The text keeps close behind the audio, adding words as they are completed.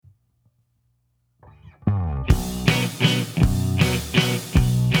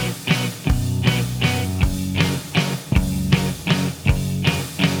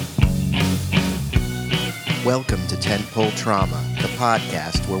Welcome to Tentpole Trauma, the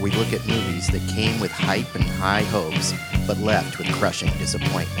podcast where we look at movies that came with hype and high hopes, but left with crushing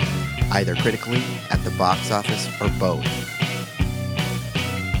disappointment, either critically, at the box office, or both.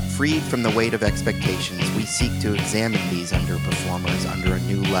 Freed from the weight of expectations, we seek to examine these underperformers under a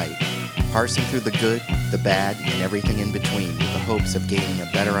new light, parsing through the good, the bad, and everything in between with the hopes of gaining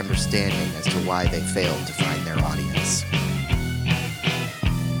a better understanding as to why they failed to find their audience.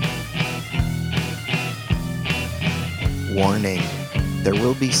 Warning, there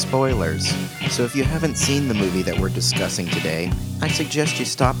will be spoilers, so if you haven't seen the movie that we're discussing today, I suggest you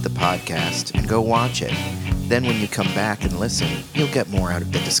stop the podcast and go watch it. Then when you come back and listen, you'll get more out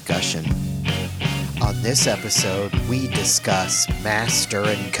of the discussion. On this episode, we discuss Master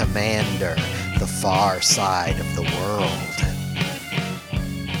and Commander, the far side of the world.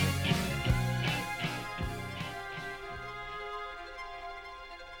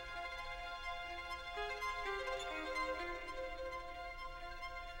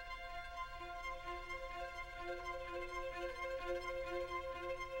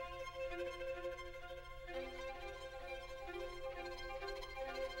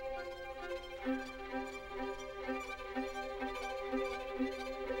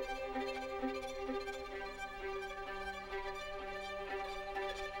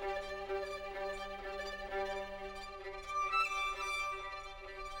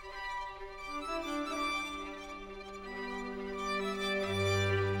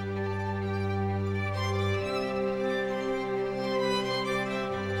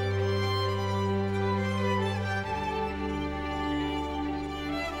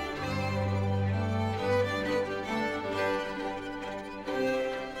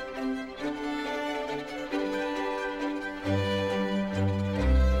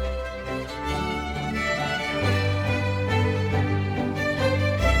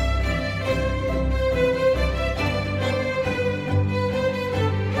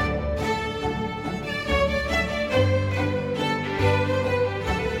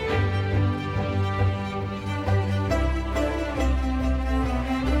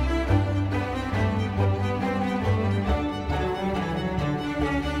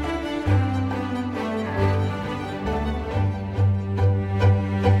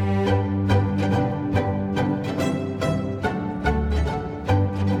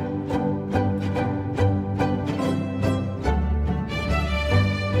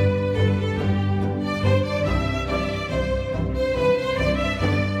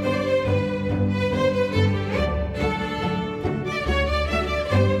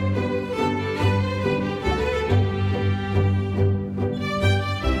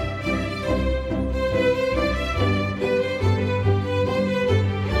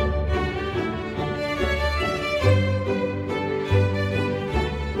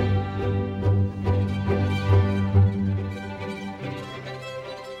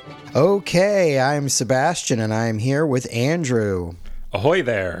 Okay, I'm Sebastian, and I'm here with Andrew. Ahoy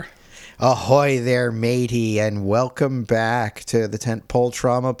there. Ahoy there, matey, and welcome back to the Tentpole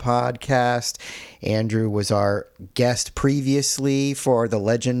Trauma podcast. Andrew was our guest previously for The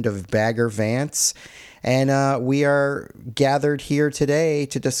Legend of Bagger Vance, and we are gathered here today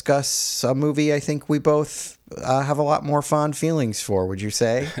to discuss a movie I think we both have a lot more fond feelings for, would you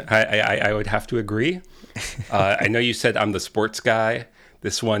say? I would have to agree. I know you said I'm the sports guy.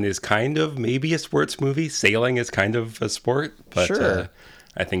 This one is kind of maybe a sports movie. Sailing is kind of a sport, but sure.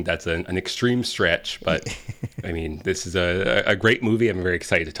 I think that's an extreme stretch. But I mean, this is a great movie. I'm very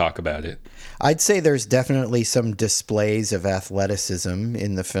excited to talk about it. I'd say there's definitely some displays of athleticism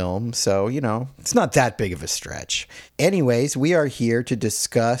in the film, so, you know, it's not that big of a stretch. Anyways, we are here to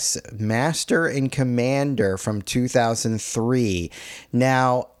discuss Master and Commander from 2003.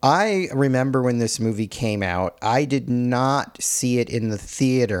 Now, I remember when this movie came out, I did not see it in the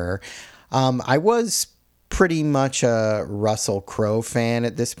theater. I was pretty much a Russell Crowe fan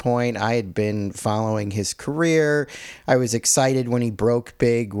at this point. I had been following his career. I was excited when he broke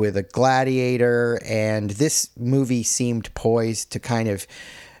big with a Gladiator, and this movie seemed poised to kind of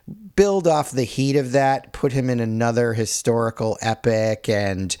build off the heat of that, put him in another historical epic,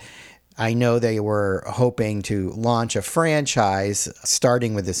 and I know they were hoping to launch a franchise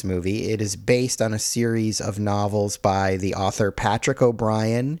starting with this movie. It is based on a series of novels by the author Patrick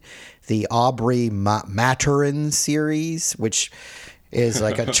O'Brian, the Aubrey Maturin series, which is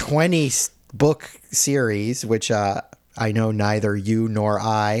like a 20-book series, which I know neither you nor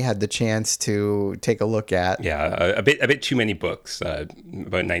I had the chance to take a look at. Yeah, a bit too many books,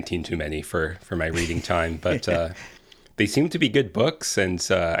 about 19 too many for my reading time, but they seem to be good books, and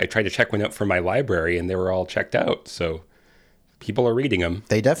I tried to check one out for my library, and they were all checked out, so people are reading them.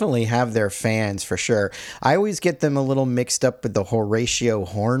 They definitely have their fans for sure. I always get them a little mixed up with the Horatio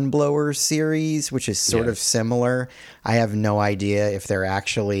Hornblower series, which is sort of similar. I have no idea if they're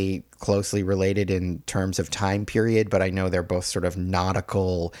actually closely related in terms of time period, but I know they're both sort of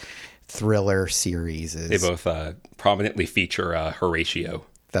nautical thriller series. They both prominently feature Horatio.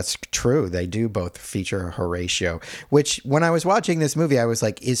 That's true. They do both feature Horatio, which when I was watching this movie, I was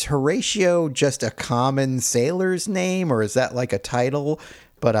like, is Horatio just a common sailor's name or is that like a title?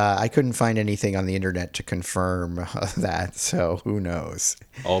 But I couldn't find anything on the internet to confirm that. So who knows?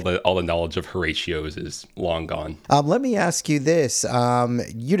 All the knowledge of Horatios is long gone. Let me ask you this.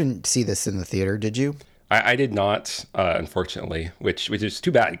 You didn't see this in the theater, did you? I did not, unfortunately, which is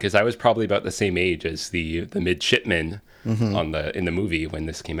too bad because I was probably about the same age as the midshipmen in the movie when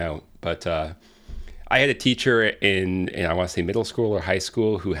this came out. But I had a teacher in I want to say middle school or high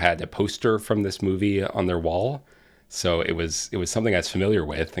school who had a poster from this movie on their wall. So it was something I was familiar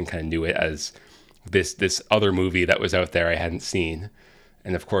with and kind of knew it as this other movie that was out there I hadn't seen.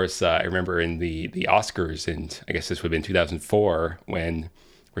 And of course, I remember in the Oscars, and I guess this would have been 2004 when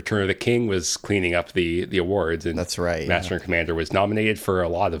Return of the King was cleaning up the awards, and that's right. Master and Commander was nominated for a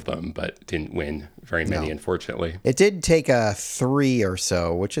lot of them, but didn't win very many, unfortunately. It did take a 3 or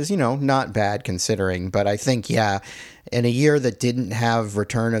so, which is, not bad considering. But I think, in a year that didn't have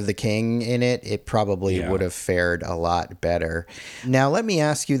Return of the King in it, it probably would have fared a lot better. Now, let me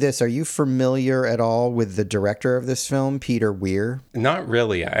ask you this. Are you familiar at all with the director of this film, Peter Weir? Not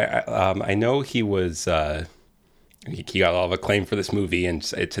really. I know he was... He got a lot of acclaim for this movie, and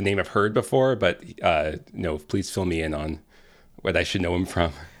it's a name I've heard before, but no, please fill me in on what I should know him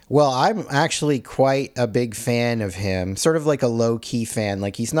from. Well, I'm actually quite a big fan of him, sort of like a low-key fan.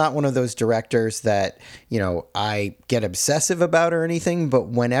 Like, he's not one of those directors that, I get obsessive about or anything, but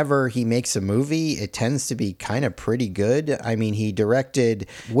whenever he makes a movie, it tends to be kind of pretty good. I mean, he directed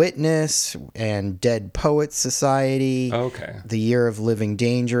Witness and Dead Poets Society, The Year of Living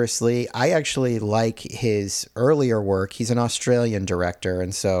Dangerously. I actually like his earlier work. He's an Australian director,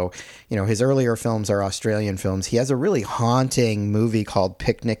 and so, his earlier films are Australian films. He has a really haunting movie called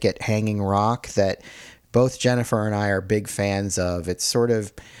Picnic at Hanging Rock that both Jennifer and I are big fans of. It's sort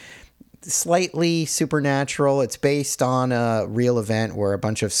of slightly supernatural. It's based on a real event where a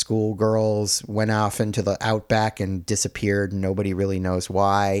bunch of schoolgirls went off into the outback and disappeared, and nobody really knows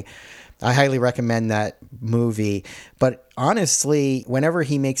why. I highly recommend that movie. But honestly, whenever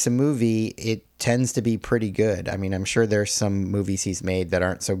he makes a movie, it tends to be pretty good. I mean, I'm sure there's some movies he's made that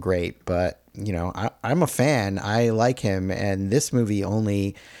aren't so great, but I'm a fan. I like him, and this movie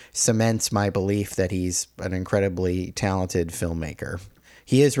only cements my belief that he's an incredibly talented filmmaker.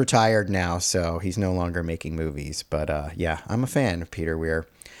 He is retired now, so he's no longer making movies, but I'm a fan of Peter Weir.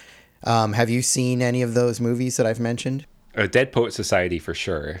 Have you seen any of those movies that I've mentioned? Dead Poet Society for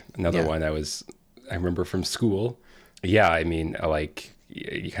sure. Another one I remember from school. Yeah, I mean,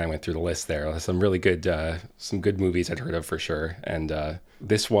 you kind of went through the list there. Some really good, some good movies I'd heard of for sure. And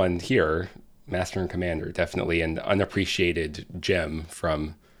this one here, Master and Commander, definitely an unappreciated gem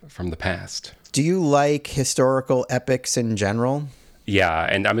from the past. Do you like historical epics in general? Yeah,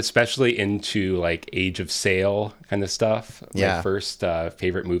 and I'm especially into Age of Sail kind of stuff. Yeah. My first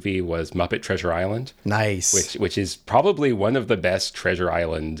favorite movie was Muppet Treasure Island. Nice. Which is probably one of the best Treasure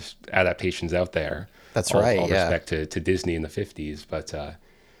Island adaptations out there. That's right. All respect to Disney in the 50s, but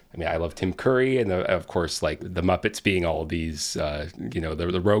I love Tim Curry, and of course, the Muppets being all these,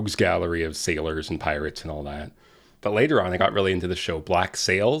 the rogues gallery of sailors and pirates and all that. But later on, I got really into the show Black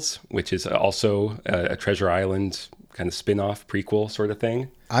Sails, which is also a Treasure Island kind of spin-off prequel sort of thing.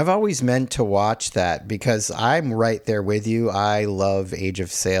 I've always meant to watch that because I'm right there with you. I love Age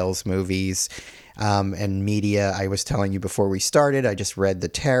of Sails movies and media. I was telling you before we started, I just read The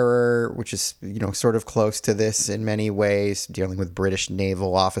Terror, which is, sort of close to this in many ways, dealing with British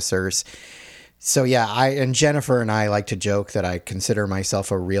naval officers. So yeah, and Jennifer and I like to joke that I consider myself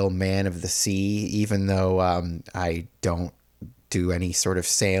a real man of the sea, even though I don't do any sort of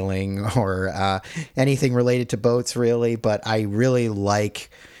sailing or anything related to boats really, but I really like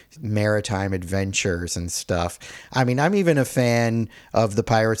maritime adventures and stuff. I mean, I'm even a fan of the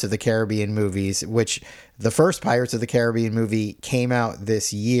Pirates of the Caribbean movies, which the first Pirates of the Caribbean movie came out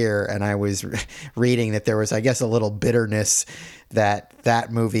this year, and I was reading that there was, I guess, a little bitterness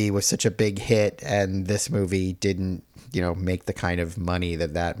that movie was such a big hit and this movie didn't, make the kind of money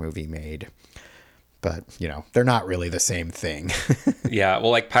that movie made. But, they're not really the same thing. Yeah,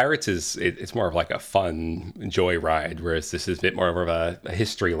 well, Pirates it's more of a fun joy ride, whereas this is a bit more of a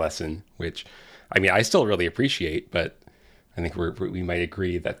history lesson, which, I still really appreciate, but I think we might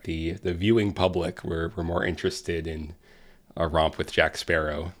agree that the viewing public were more interested in a romp with Jack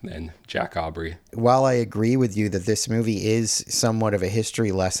Sparrow than Jack Aubrey. While I agree with you that this movie is somewhat of a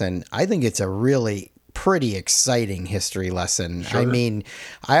history lesson, I think it's a really pretty exciting history lesson. Sure. I mean,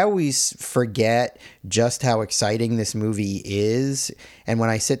 I always forget just how exciting this movie is. And when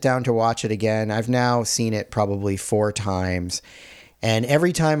I sit down to watch it again, I've now seen it probably 4 times. And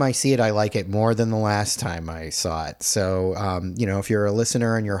every time I see it, I like it more than the last time I saw it. So, if you're a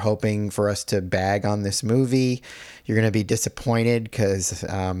listener and you're hoping for us to bag on this movie, you're going to be disappointed because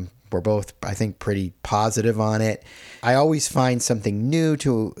we're both, I think, pretty positive on it. I always find something new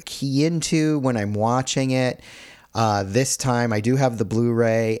to key into when I'm watching it. This time I do have the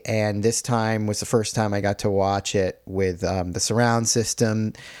Blu-ray, and this time was the first time I got to watch it with the surround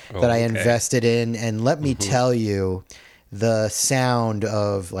system that I invested in. And let me tell you, the sound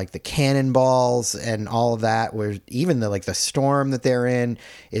of like the cannonballs and all of that, where even the storm that they're in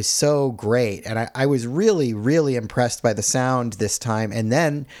is so great. And I was really, really impressed by the sound this time. And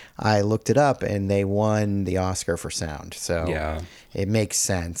then I looked it up and they won the Oscar for sound. So Yeah. It makes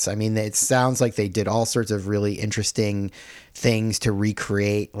sense. I mean, it sounds like they did all sorts of really interesting things to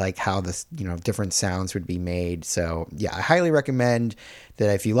recreate like how the different sounds would be made. So yeah, I highly recommend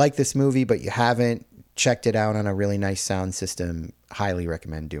that if you like this movie, but you haven't checked it out on a really nice sound system, highly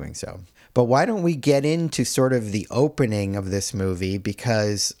recommend doing so. But why don't we get into sort of the opening of this movie,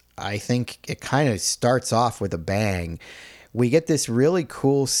 because I think it kind of starts off with a bang. We get this really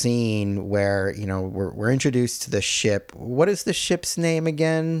cool scene where, we're introduced to the ship. What is the ship's name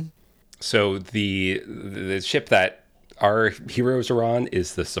again? So the ship that our heroes are on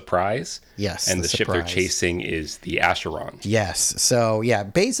is the Surprise. Yes, and the ship they're Surprise. Chasing is the Acheron. Yes. So, yeah,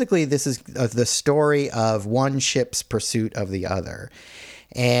 basically this is the story of one ship's pursuit of the other.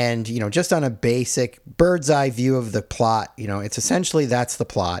 And, just on a basic bird's eye view of the plot, it's essentially that's the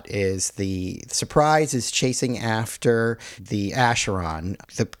plot, is the Surprise is chasing after the Acheron.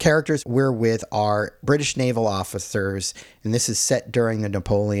 The characters we're with are British naval officers, and this is set during the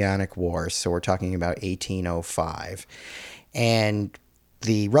Napoleonic Wars. So we're talking about 1805. And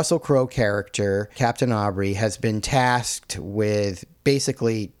the Russell Crowe character, Captain Aubrey, has been tasked with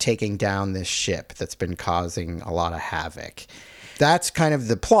basically taking down this ship that's been causing a lot of havoc. That's kind of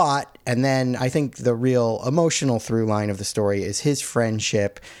the plot. And then I think the real emotional through line of the story is his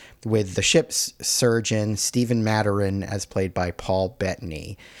friendship with the ship's surgeon, Stephen Maturin, as played by Paul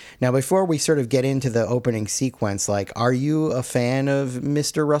Bettany. Now, before we sort of get into the opening sequence, are you a fan of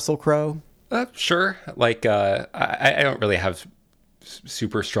Mr. Russell Crowe? Sure. I don't really have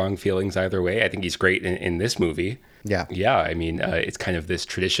super strong feelings either way. I think he's great in this movie. Yeah. Yeah, I mean, it's kind of this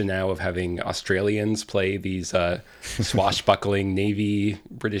tradition now of having Australians play these swashbuckling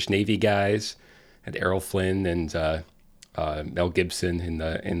British Navy guys, and Errol Flynn and Mel Gibson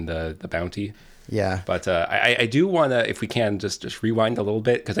in the Bounty. Yeah. But I do want to, if we can, just rewind a little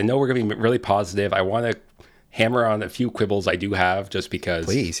bit, because I know we're going to be really positive. I want to hammer on a few quibbles I do have, just because,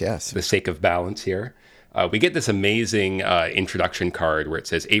 please, yes, for the sake of balance here. We get this amazing introduction card where it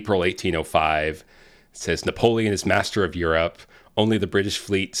says April 1805. It says, Napoleon is master of Europe. Only the British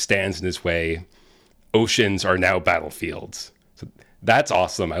fleet stands in his way. Oceans are now battlefields. So that's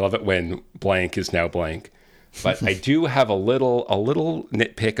awesome. I love it when blank is now blank. But I do have a little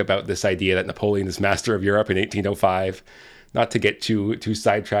nitpick about this idea that Napoleon is master of Europe in 1805. Not to get too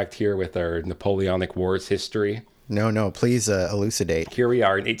sidetracked here with our Napoleonic Wars history. No, please elucidate. Here we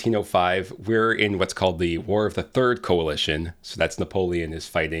are in 1805. We're in what's called the War of the Third Coalition. So that's Napoleon is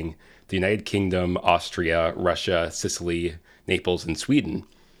fighting the United Kingdom, Austria, Russia, Sicily, Naples, and Sweden.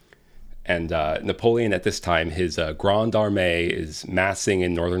 And Napoleon at this time, his Grande Armée is massing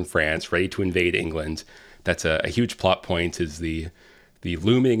in northern France, ready to invade England. That's a huge plot point, is the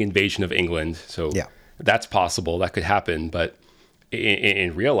looming invasion of England. So yeah, that's possible. That could happen. But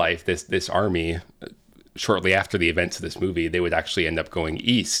in real life, this army, shortly after the events of this movie, they would actually end up going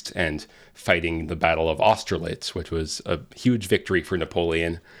east and fighting the Battle of Austerlitz, which was a huge victory for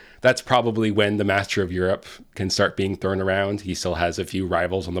Napoleon. That's probably when the master of Europe can start being thrown around. He still has a few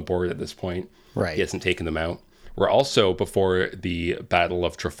rivals on the board at this point. Right. He hasn't taken them out. We're also before the Battle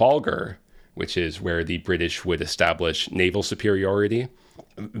of Trafalgar, which is where the British would establish naval superiority.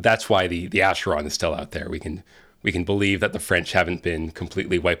 That's why the Acheron is still out there. We can believe that the French haven't been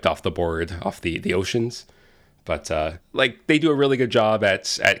completely wiped off the board, off the oceans. But they do a really good job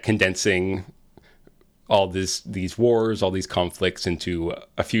at condensing all these wars, all these conflicts into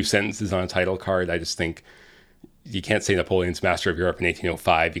a few sentences on a title card. I just think you can't say Napoleon's master of Europe in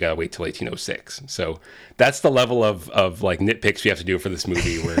 1805. You got to wait till 1806. So that's the level of like nitpicks we have to do for this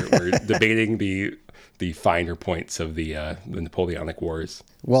movie. We're debating the finer points of the Napoleonic Wars.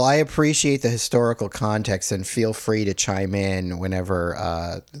 Well, I appreciate the historical context, and feel free to chime in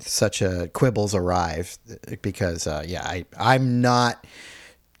whenever such a quibbles arrive, because I'm not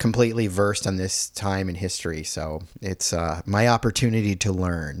completely versed on this time in history, so it's my opportunity to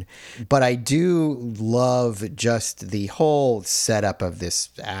learn. But I do love just the whole setup of this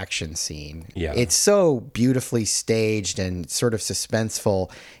action scene. Yeah. It's so beautifully staged and sort of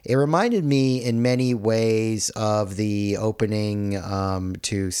suspenseful. It reminded me in many ways of the opening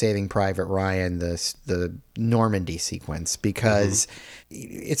to Saving Private Ryan, the Normandy sequence, because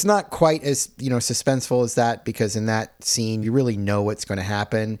it's not quite as suspenseful as that, because in that scene you really know what's going to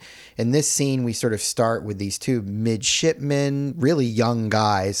happen. In this scene we sort of start with these two midshipmen, really young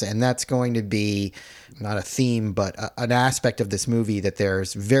guys, and that's going to be not a theme but an aspect of this movie, that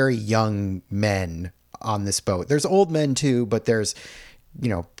there's very young men on this boat. There's old men too, but there's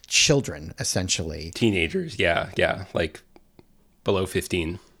children, essentially Teenagers, yeah, like below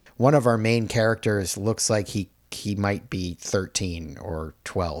 15. One of our main characters looks like he might be 13 or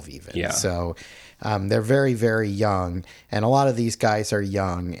 12 even. Yeah. So they're very, very young. And a lot of these guys are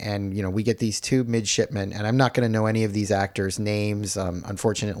young. And, we get these two midshipmen, and I'm not going to know any of these actors' names.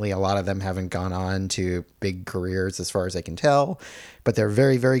 Unfortunately, a lot of them haven't gone on to big careers as far as I can tell. But they're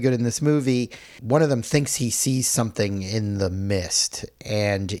very, very good in this movie. One of them thinks he sees something in the mist,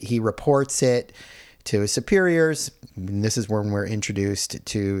 and he reports it to his superiors. And this is when we're introduced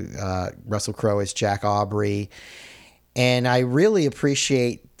to Russell Crowe as Jack Aubrey. And I really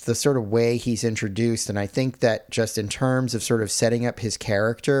appreciate the sort of way he's introduced. And I think that just in terms of sort of setting up his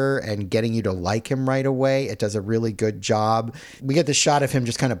character and getting you to like him right away, it does a really good job. We get the shot of him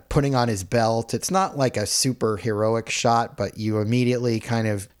just kind of putting on his belt. It's not like a super heroic shot, but you immediately kind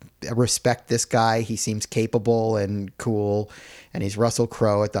of respect this guy. He seems capable and cool. And he's Russell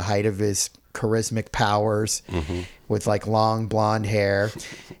Crowe at the height of his charismatic powers, with like long blonde hair.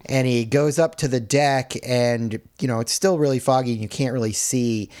 And he goes up to the deck, and it's still really foggy and you can't really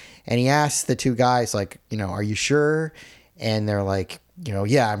see, and he asks the two guys, like, are you sure? And they're like,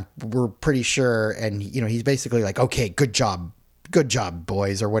 yeah, we're pretty sure. And he's basically like, okay, good job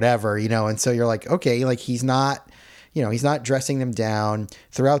boys, or whatever, and so you're like, okay, like he's not dressing them down.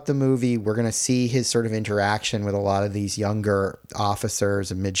 Throughout the movie, we're going to see his sort of interaction with a lot of these younger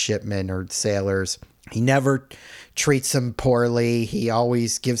officers and midshipmen or sailors. He never treats them poorly. He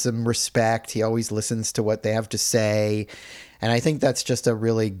always gives them respect. He always listens to what they have to say. And I think that's just a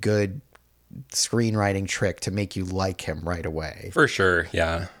really good screenwriting trick to make you like him right away. For sure,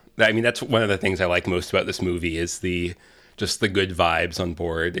 yeah. I mean, that's one of the things I like most about this movie is just the good vibes on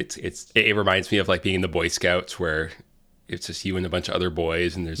board. It reminds me of like being in the Boy Scouts, where it's just you and a bunch of other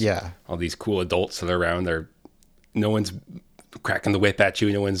boys, and there's all these cool adults that are around. No one's cracking the whip at you.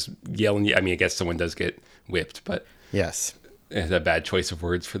 No one's yelling. I mean, I guess someone does get whipped, but yes, it's a bad choice of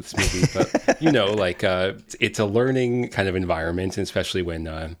words for this movie. But it's a learning kind of environment, and especially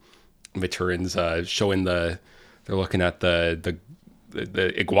when Maturin's they're looking at the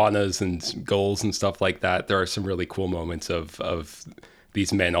iguanas and gulls and stuff like that. There are some really cool moments of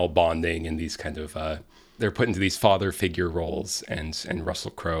these men all bonding, and these kind of they're put into these father figure roles, and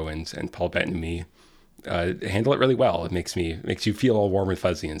Russell Crowe and Paul Bettany handle it really well. It makes you feel all warm and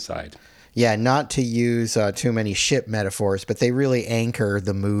fuzzy inside. Yeah, not to use too many ship metaphors, but they really anchor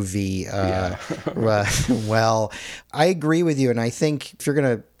the movie well. I agree with you, and I think if you're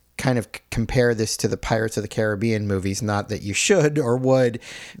going to kind of compare this to the Pirates of the Caribbean movies, not that you should or would,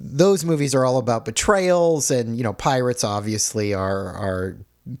 those movies are all about betrayals, and pirates obviously are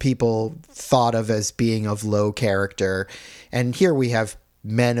people thought of as being of low character, and here we have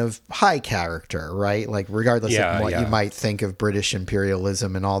men of high character, right? Like regardless of what you might think of British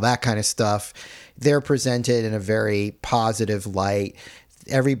imperialism and all that kind of stuff, they're presented in a very positive light.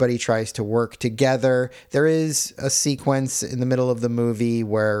 Everybody tries to work together. There is a sequence in the middle of the movie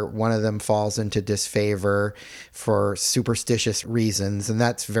where one of them falls into disfavor for superstitious reasons, and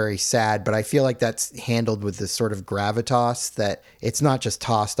that's very sad, but I feel like that's handled with this sort of gravitas that it's not just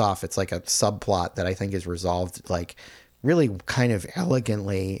tossed off. It's like a subplot that I think is resolved like really kind of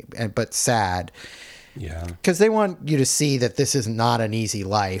elegantly, but sad. Yeah. Because they want you to see that this is not an easy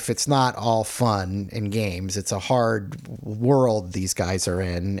life. It's not all fun and games. It's a hard world these guys are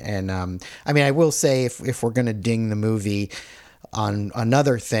in. And I mean, I will say, if we're going to ding the movie, On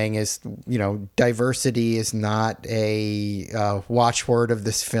another thing is, diversity is not a watchword of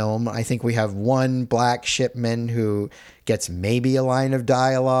this film. I think we have one black shipman who gets maybe a line of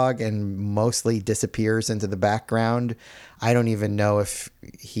dialogue and mostly disappears into the background. I don't even know if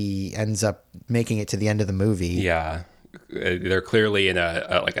he ends up making it to the end of the movie. Yeah. They're clearly in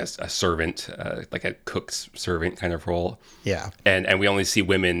a servant, like a cook's servant kind of role. Yeah. And we only see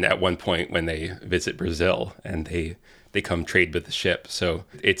women at one point when they visit Brazil and they come trade with the ship. So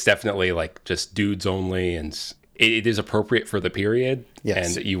it's definitely like just dudes only, and it is appropriate for the period.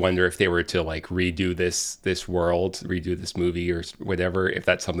 Yes. And you wonder if they were to like redo this world, redo this movie or whatever, if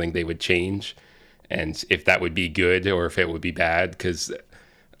that's something they would change, and if that would be good or if it would be bad. Because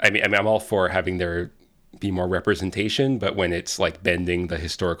I mean, I'm all for having there be more representation, but when it's like bending the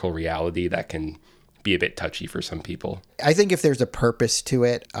historical reality, that can be a bit touchy for some people. I think if there's a purpose to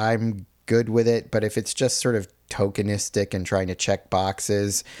it, I'm good with it. But if it's just sort of tokenistic and trying to check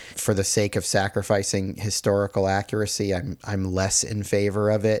boxes for the sake of sacrificing historical accuracy, I'm less in favor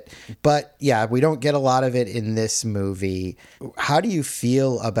of it. But yeah, we don't get a lot of it in this movie. How do you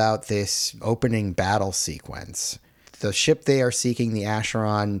feel about this opening battle sequence? The ship they are seeking, the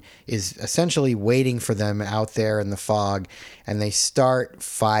Acheron, is essentially waiting for them out there in the fog, and they start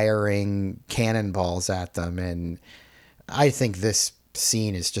firing cannonballs at them. And I think this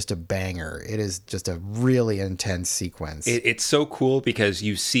scene is just a banger. It is just a really intense sequence. It's so cool because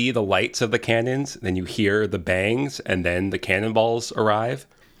you see the lights of the cannons, then you hear the bangs, and then the cannonballs arrive.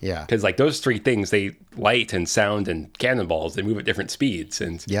 Yeah. Because like those three things, they light and sound and cannonballs, they move at different speeds.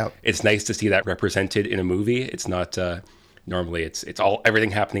 And It's nice to see that represented in a movie. It's not normally it's all everything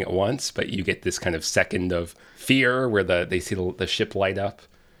happening at once, but you get this kind of second of fear where they see the ship light up.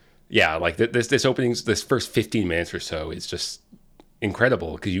 Yeah, like this openings, this first 15 minutes or so is just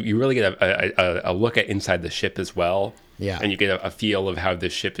incredible because you really get a look at inside the ship as well. Yeah. And you get a feel of how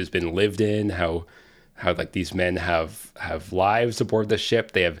this ship has been lived in, how like these men have lives aboard the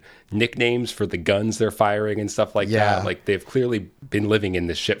ship. They have nicknames for the guns they're firing and stuff like that. Like they've clearly been living in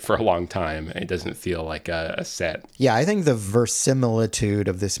this ship for a long time. It doesn't feel like a set. Yeah, I think the verisimilitude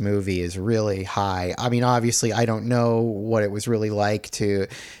of this movie is really high. I mean, obviously, I don't know what it was really like to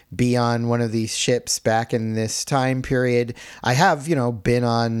be on one of these ships back in this time period. I have, been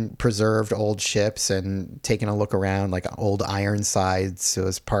on preserved old ships and taken a look around, like old Ironsides. It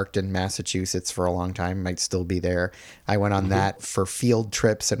was parked in Massachusetts for a long time. Might still be there. I went on that for field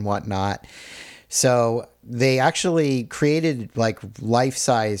trips and whatnot. So they actually created like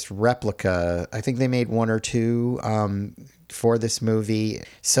life-size replica. I think they made one or two for this movie.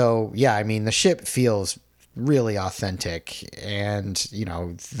 So yeah, I mean, the ship feels really authentic, and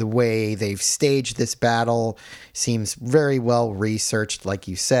the way they've staged this battle seems very well researched, like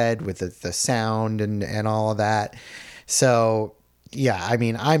you said, with the sound and all of that. So yeah, I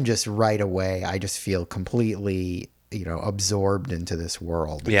mean, I'm just right away, I just feel completely absorbed into this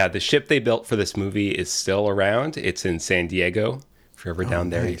world. Yeah, the ship they built for this movie is still around. It's in San Diego. If you're ever down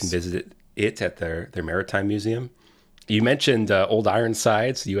there, nice. You can visit it at their Maritime Museum. You mentioned Old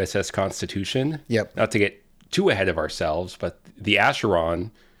Ironsides, the USS Constitution. Yep. Not to get too ahead of ourselves, but the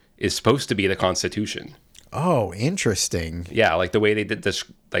Acheron is supposed to be the Constitution. Oh, interesting. Yeah, like the way they did this,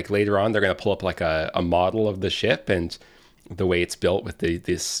 like later on, they're going to pull up like a model of the ship, and the way it's built with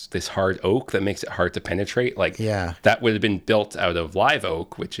this hard oak that makes it hard to penetrate. Like that would have been built out of live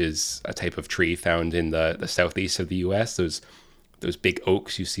oak, which is a type of tree found in the southeast of the U.S., those big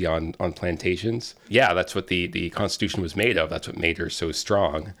oaks you see on plantations. Yeah, that's what the Constitution was made of. That's what made her so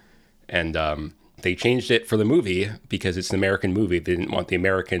strong. And they changed it for the movie because it's an American movie. They didn't want the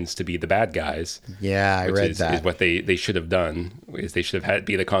Americans to be the bad guys. Yeah, I read that. Is what they should have done. Is they should have had it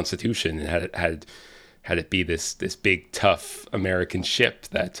be the Constitution and had it be this big tough American ship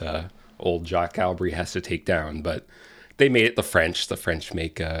that old Jacques Albry has to take down. But they made it the French. The French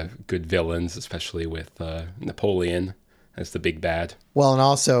make good villains, especially with Napoleon as the big bad. Well, and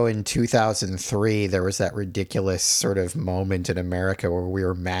also in 2003, there was that ridiculous sort of moment in America where we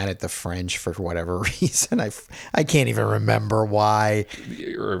were mad at the French for whatever reason. I can't even remember why.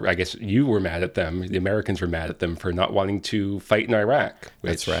 Or I guess you were mad at them. The Americans were mad at them for not wanting to fight in Iraq.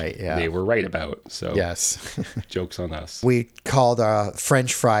 Which that's right, yeah. They were right about. So yes. Joke's on us. We called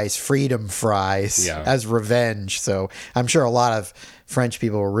French fries freedom fries as revenge. So I'm sure a lot of French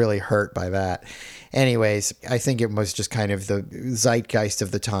people were really hurt by that. Anyways, I think it was just kind of the zeitgeist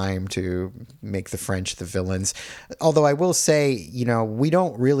of the time to make the French the villains. Although I will say, we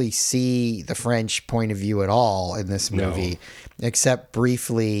don't really see the French point of view at all in this movie, except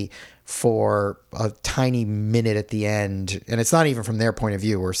briefly for a tiny minute at the end, and it's not even from their point of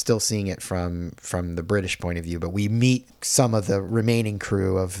view. We're still seeing it from the British point of view, but we meet some of the remaining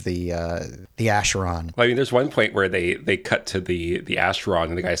crew of the Acheron. Well, I mean, there's one point where they cut to the Acheron,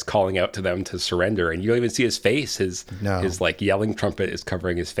 and the guy's calling out to them to surrender, and you don't even see his face. His like yelling trumpet is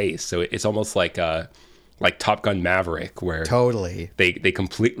covering his face, so it's almost like Top Gun Maverick, where totally they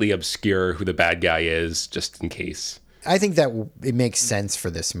completely obscure who the bad guy is just in case. I think that it makes sense for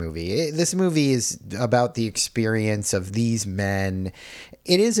this movie. This movie is about the experience of these men.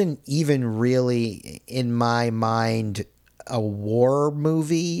 It isn't even really, in my mind, a war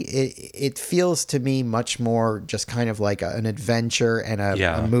movie. It feels to me much more just kind of like an adventure and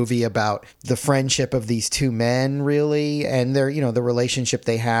a movie about the friendship of these two men, really, and their, the relationship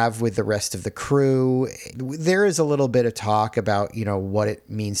they have with the rest of the crew. There is a little bit of talk about, what it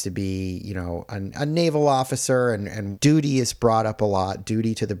means to be, a naval officer, and duty is brought up a lot,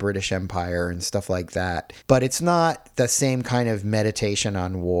 duty to the British Empire and stuff like that. But it's not the same kind of meditation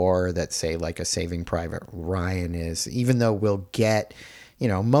on war that, say, like a Saving Private Ryan is, even though we'll get,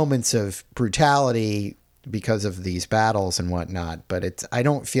 moments of brutality because of these battles and whatnot. But I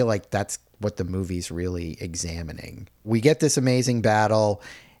don't feel like that's what the movie's really examining. We get this amazing battle.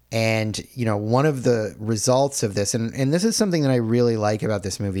 And, one of the results of this, and this is something that I really like about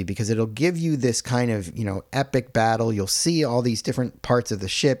this movie, because it'll give you this kind of, epic battle. You'll see all these different parts of the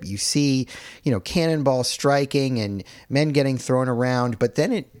ship. You see, cannonballs striking and men getting thrown around, but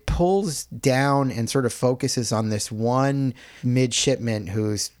then it pulls down and sort of focuses on this one midshipman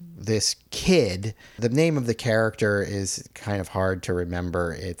who's this kid. The name of the character is kind of hard to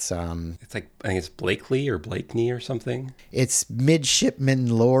remember. It's like, I think it's Blakely or Blakeney or something. It's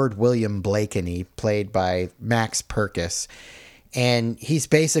Midshipman Lord William Blakeney, played by Max Purkis. And he's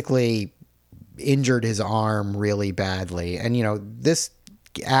basically injured his arm really badly. And, this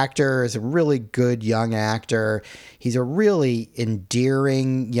actor is a really good young actor. He's a really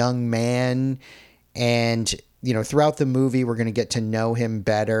endearing young man. And throughout the movie, we're going to get to know him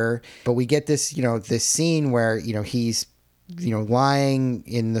better. But we get this, this scene where, he's, lying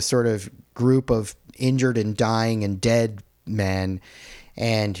in the sort of group of injured and dying and dead men.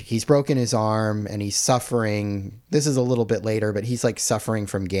 And he's broken his arm and he's suffering. This is a little bit later, but he's like suffering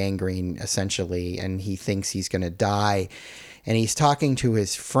from gangrene, essentially. And he thinks he's going to die. And he's talking to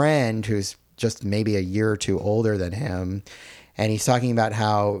his friend who's just maybe a year or two older than him. And he's talking about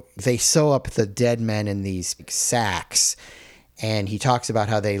how they sew up the dead men in these sacks. And he talks about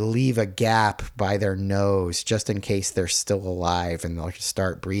how they leave a gap by their nose just in case they're still alive and they'll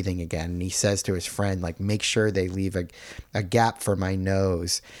start breathing again. And he says to his friend, like, make sure they leave a gap for my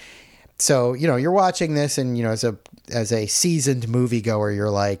nose. So, you're watching this and, as a seasoned moviegoer, you're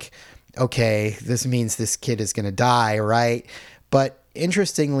like, okay, this means this kid is going to die, right? But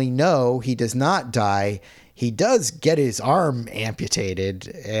interestingly, no, he does not die. He does get his arm amputated,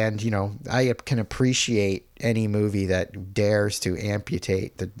 and, I can appreciate any movie that dares to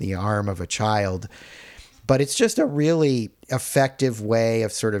amputate the arm of a child. But it's just a really effective way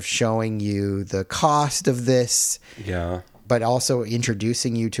of sort of showing you the cost of this. Yeah. But also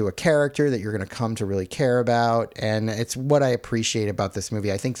introducing you to a character that you're going to come to really care about. And it's what I appreciate about this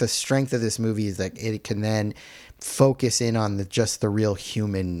movie. I think the strength of this movie is that it can then focus in on just the real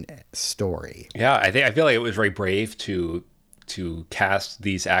human story. Yeah, I feel like it was very brave to cast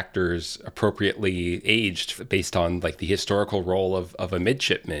these actors appropriately aged based on like the historical role of a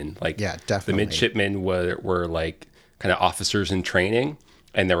midshipman. Like, yeah, definitely. The midshipmen were like kind of officers in training,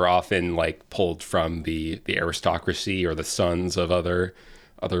 and they were often like pulled from the aristocracy or the sons of other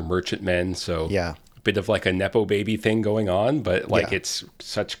merchantmen. So yeah, a bit of like a Nepo baby thing going on, but like it's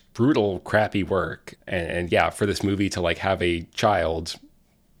such brutal, crappy work. And yeah, for this movie to like have a child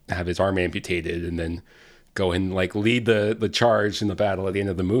have his arm amputated and then go and like lead the charge in the battle at the end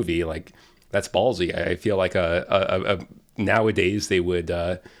of the movie, like that's ballsy. I feel like a nowadays they would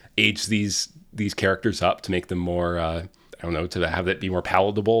age these characters up to make them more I don't know, to have it be more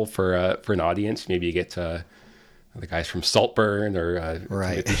palatable for an audience. Maybe you get the guys from Saltburn or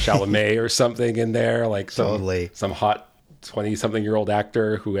Timothée Chalamet or something in there, like some hot 20-something-year-old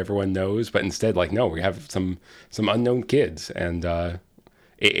actor who everyone knows. But instead, like, no, we have some unknown kids, and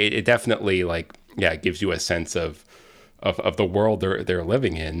it definitely it gives you a sense of the world they're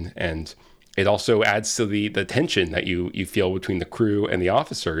living in, and it also adds to the tension that you feel between the crew and the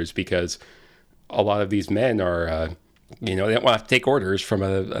officers, because a lot of these men are. They don't want to take orders from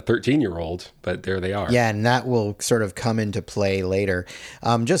a 13-year-old, but there they are. Yeah, and that will sort of come into play later.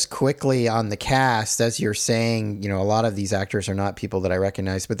 Just quickly on the cast, as you're saying, a lot of these actors are not people that I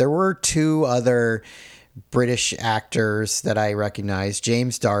recognize, but there were two other British actors that I recognize.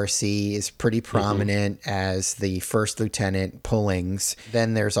 James Darcy is pretty prominent as the first lieutenant Pullings.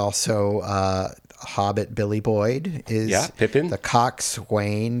 Then there's also Hobbit Billy Boyd is Pippin. the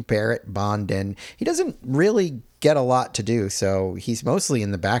coxswain Barrett Bondin. He doesn't really get a lot to do, so he's mostly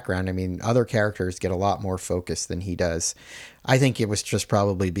in the background. I mean, other characters get a lot more focus than he does. I think it was just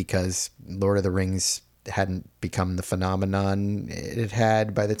probably because Lord of the Rings hadn't become the phenomenon it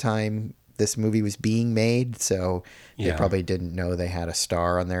had by the time this movie was being made, so they probably didn't know they had a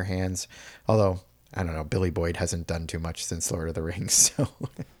star on their hands. Although, I don't know, Billy Boyd hasn't done too much since Lord of the Rings, so...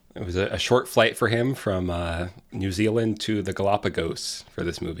 It was a short flight for him from New Zealand to the Galapagos for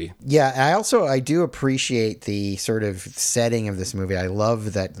this movie. Yeah, I do appreciate the sort of setting of this movie. I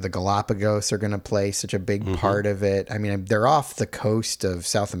love that the Galapagos are going to play such a big part of it. I mean, they're off the coast of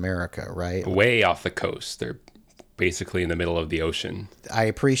South America, right? Way off the coast. They're basically in the middle of the ocean. I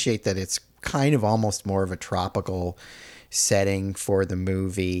appreciate that it's kind of almost more of a tropical setting for the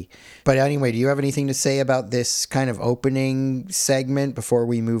movie. But anyway, do you have anything to say about this kind of opening segment before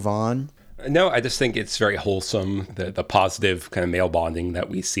we move on? No, I just think it's very wholesome, the positive kind of male bonding that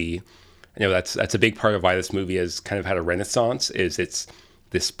we see. I know that's a big part of why this movie has kind of had a renaissance, is it's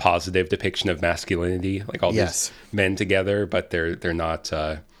this positive depiction of masculinity, like all these men together, but they're not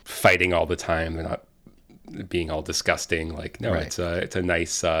fighting all the time. They're not being all disgusting. Like, no, it's a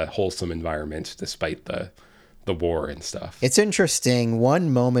nice, wholesome environment despite the war and stuff. It's interesting.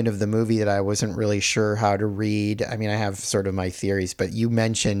 One moment of the movie that I wasn't really sure how to read. I mean, I have sort of my theories, but you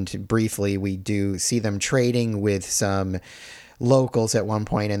mentioned briefly we do see them trading with some locals at one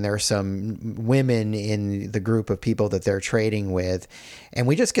point, and there are some women in the group of people that they're trading with. And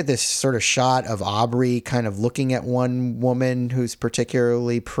we just get this sort of shot of Aubrey kind of looking at one woman who's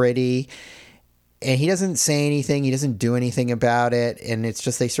particularly pretty. And he doesn't say anything. He doesn't do anything about it. And it's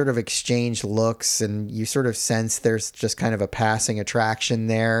just they sort of exchange looks, and you sort of sense there's just kind of a passing attraction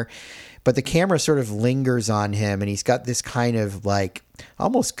there. But the camera sort of lingers on him, and he's got this kind of like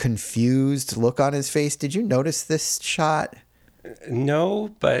almost confused look on his face. Did you notice this shot?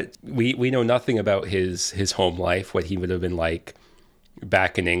 No, but we know nothing about his home life, what he would have been like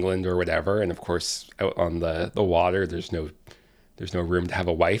back in England or whatever. And of course, out on the water, there's no room to have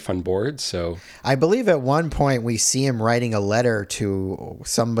a wife on board. So I believe at one point we see him writing a letter to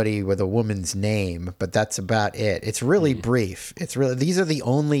somebody with a woman's name, but that's about it. It's really brief. These are the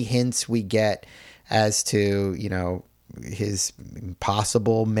only hints we get as to, his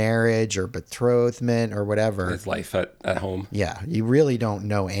possible marriage or betrothment or whatever. His life at home. Yeah, you really don't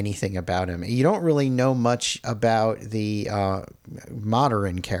know anything about him. You don't really know much about the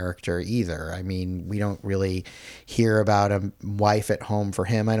modern character either. I mean, we don't really hear about a wife at home for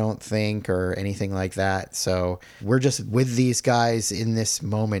him, I don't think, or anything like that. So we're just with these guys in this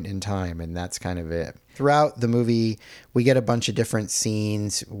moment in time, and that's kind of it. Throughout the movie, we get a bunch of different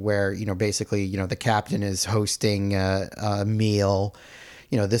scenes where, basically, the captain is hosting a meal.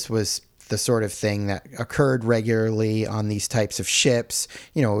 This was the sort of thing that occurred regularly on these types of ships.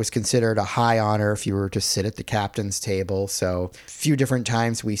 It was considered a high honor if you were to sit at the captain's table. So a few different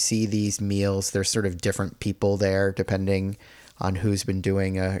times we see these meals. There's sort of different people there depending on who's been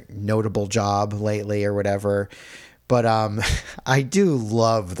doing a notable job lately or whatever. But I do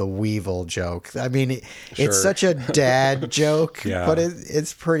love the Weevil joke. I mean, it's such a dad joke, but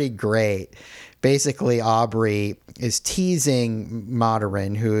it's pretty great. Basically, Aubrey is teasing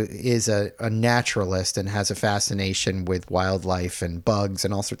Moderin, who is a naturalist and has a fascination with wildlife and bugs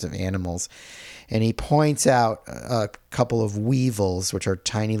and all sorts of animals. And he points out a couple of weevils, which are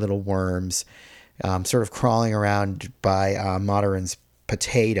tiny little worms, sort of crawling around by Moderin's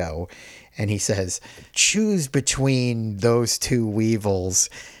potato. And he says, choose between those two weevils.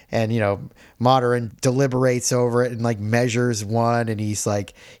 And, Moderin deliberates over it and like measures one. And he's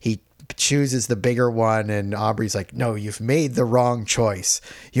like, he chooses the bigger one. And Aubrey's like, no, you've made the wrong choice.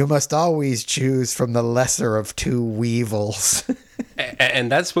 You must always choose from the lesser of two weevils. And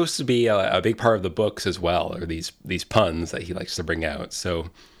that's supposed to be a big part of the books as well, or these puns that he likes to bring out. So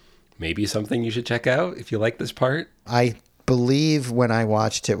maybe something you should check out if you like this part. I believe when I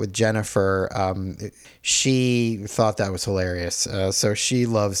watched it with Jennifer, she thought that was hilarious. So she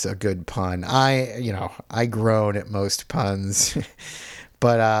loves a good pun. I groan at most puns,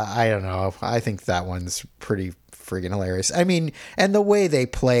 but I don't know. I think that one's pretty friggin' hilarious. I mean, and the way they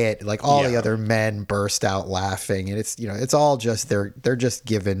play it, like all the other men burst out laughing, and it's all just they're just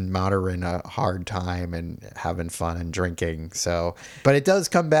giving Moderin a hard time and having fun and drinking. So, but it does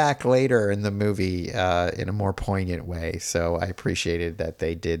come back later in the movie in a more poignant way. So I appreciated that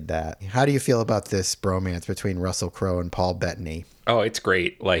they did that. How do you feel about this bromance between Russell Crowe and Paul Bettany? Oh, it's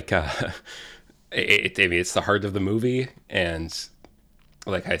great. Like I mean, it's the heart of the movie, and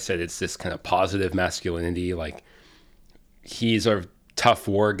like I said, it's this kind of positive masculinity. Like, he's a tough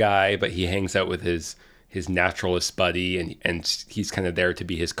war guy, but he hangs out with his naturalist buddy, and he's kind of there to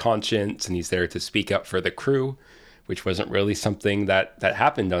be his conscience, and he's there to speak up for the crew, which wasn't really something that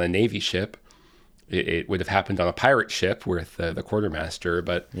happened on a Navy ship. It would have happened on a pirate ship with the quartermaster,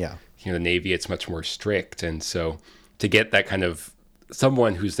 but Yeah. the Navy, it's much more strict. And so to get that kind of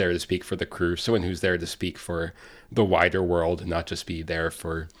someone who's there to speak for the crew, someone who's there to speak for the wider world and not just be there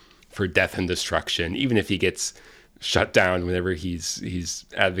for death and destruction, even if he gets shut down whenever he's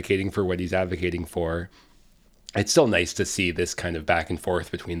advocating for what he's advocating for, it's still nice to see this kind of back and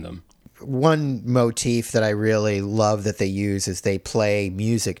forth between them. One motif that I really love that they use is they play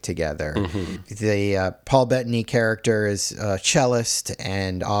music together. The Paul Bettany character is a cellist,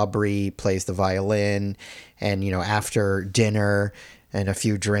 and Aubrey plays the violin. And, after dinner and a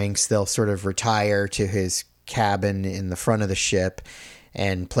few drinks, they'll sort of retire to his cabin in the front of the ship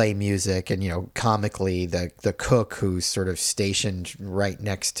and play music. And, comically, the cook, who's sort of stationed right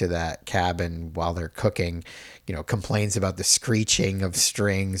next to that cabin while they're cooking, complains about the screeching of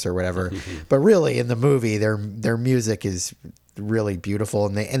strings or whatever. But really, in the movie, their music is really beautiful,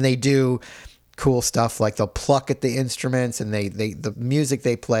 and they do cool stuff, like they'll pluck at the instruments, and the music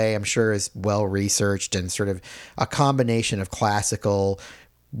they play, I'm sure, is well researched and sort of a combination of classical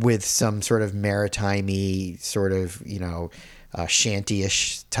with some sort of maritime-y sort of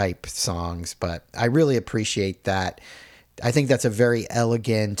shanty-ish type songs. But I really appreciate that. I think that's a very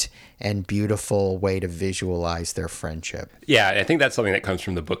elegant and beautiful way to visualize their friendship. Yeah, I think that's something that comes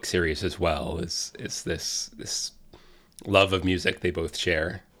from the book series as well, is this love of music they both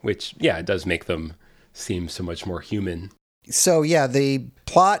share, which, yeah, it does make them seem so much more human. So, yeah, the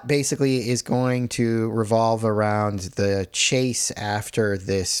plot basically is going to revolve around the chase after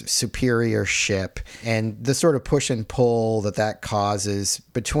this superior ship and the sort of push and pull that causes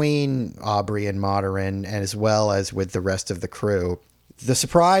between Aubrey and Moderin, as well as with the rest of the crew. The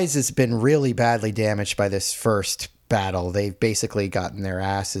Surprise has been really badly damaged by this first battle. They've basically gotten their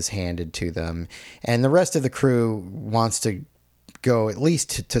asses handed to them, and the rest of the crew wants to go at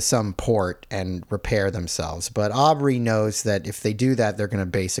least to some port and repair themselves. But Aubrey knows that if they do that, they're going to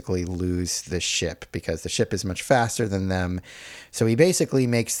basically lose the ship because the ship is much faster than them. So he basically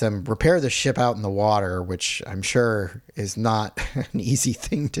makes them repair the ship out in the water, which I'm sure is not an easy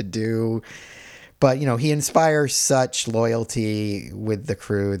thing to do. But, he inspires such loyalty with the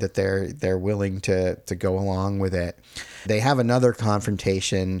crew that they're willing to go along with it. They have another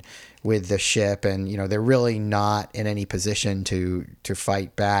confrontation with the ship, and, they're really not in any position to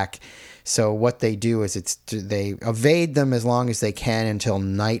fight back. So what they do is they evade them as long as they can until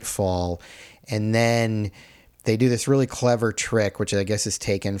nightfall, and then they do this really clever trick, which I guess is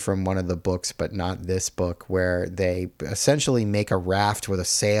taken from one of the books, but not this book, where they essentially make a raft with a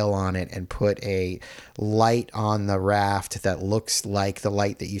sail on it and put a light on the raft that looks like the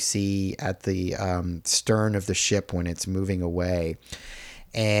light that you see at the stern of the ship when it's moving away.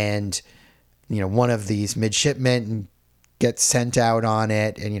 And, one of these midshipmen gets sent out on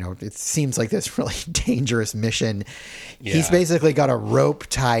it, and, it seems like this really dangerous mission. Yeah. He's basically got a rope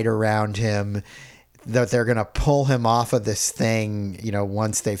tied around him that they're going to pull him off of this thing,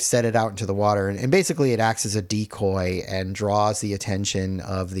 once they've set it out into the water. And basically it acts as a decoy and draws the attention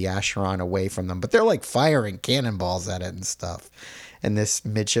of the Acheron away from them. But they're like firing cannonballs at it and stuff. And this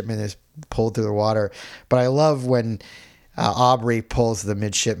midshipman is pulled through the water. But I love when Aubrey pulls the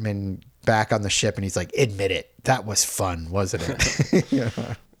midshipman back on the ship and he's like, admit it, that was fun, wasn't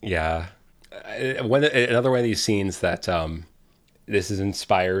it? Yeah. Another one of these scenes that... this is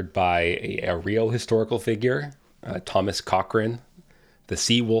inspired by a real historical figure, Thomas Cochrane, the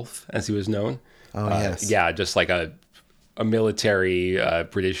Sea Wolf, as he was known. Oh, yes. Yeah, just like a military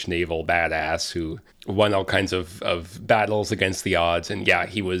British naval badass who won all kinds of battles against the odds. And yeah,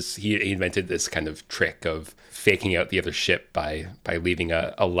 he invented this kind of trick of faking out the other ship by leaving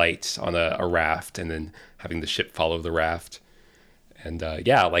a light on a raft and then having the ship follow the raft. And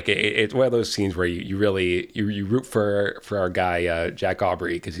like it's one of those scenes where you really root for our guy Jack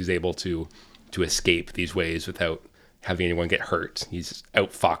Aubrey, because he's able to escape these ways without having anyone get hurt. He's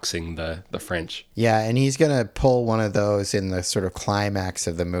outfoxing the French. Yeah, and he's gonna pull one of those in the sort of climax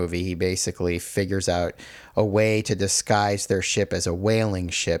of the movie. He basically figures out a way to disguise their ship as a whaling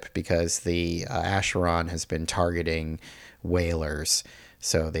ship because the Acheron has been targeting whalers.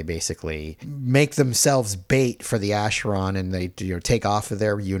 So they basically make themselves bait for the Acheron, and they take off of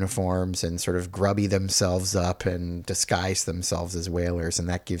their uniforms and sort of grubby themselves up and disguise themselves as whalers, and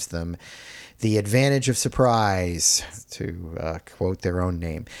that gives them the advantage of surprise, to quote their own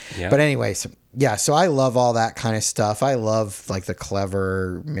name. Yeah. But anyways, yeah, so I love all that kind of stuff. I love like the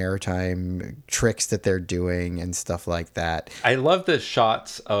clever maritime tricks that they're doing and stuff like that. I love the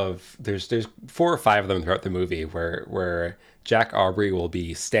shots of there's 4 or 5 of them throughout the movie where Jack Aubrey will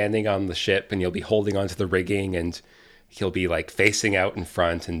be standing on the ship and he'll be holding onto the rigging and he'll be like facing out in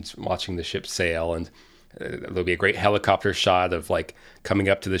front and watching the ship sail, and there'll be a great helicopter shot of like coming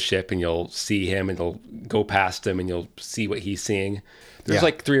up to the ship and you'll see him and he'll go past him and you'll see what he's seeing. There's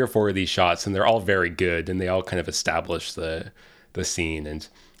like 3 or 4 of these shots and they're all very good and they all kind of establish the scene. And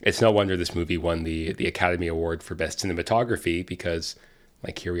it's no wonder this movie won the Academy Award for Best Cinematography, because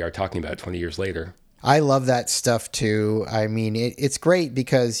like here we are talking about 20 years later. I love that stuff too. I mean, it's great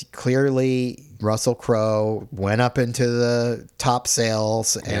because clearly Russell Crowe went up into the top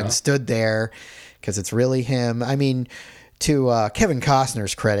sails and stood there because it's really him. I mean, to Kevin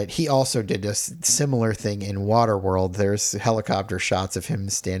Costner's credit, he also did a similar thing in Waterworld. There's helicopter shots of him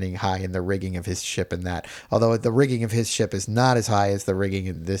standing high in the rigging of his ship and that. Although the rigging of his ship is not as high as the rigging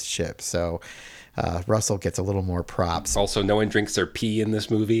of this ship. So Russell gets a little more props. Also, no one drinks their pee in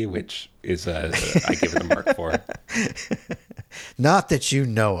this movie, which is I give it a mark for. Not that you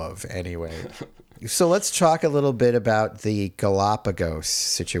know of, anyway. So let's talk a little bit about the Galapagos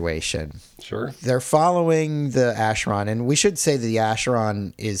situation. Sure. They're following the Acheron, and we should say the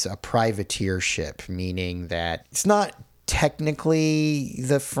Acheron is a privateer ship, meaning that it's not technically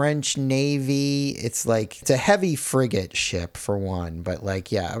the French Navy. It's a heavy frigate ship for one, but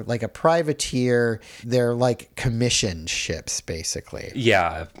like a privateer. They're like commissioned ships, basically.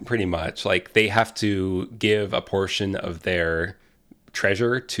 Yeah, pretty much. Like they have to give a portion of their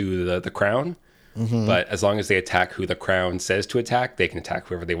treasure to the crown. Mm-hmm. But as long as they attack who the crown says to attack, they can attack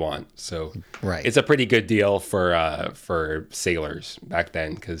whoever they want. So It's a pretty good deal for sailors back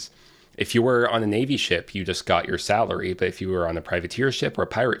then, because if you were on a Navy ship, you just got your salary. But if you were on a privateer ship or a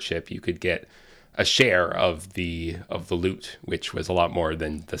pirate ship, you could get a share of the loot, which was a lot more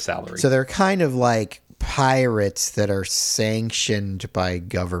than the salary. So they're kind of like pirates that are sanctioned by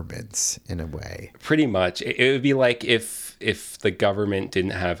governments in a way. Pretty much. It would be like if the government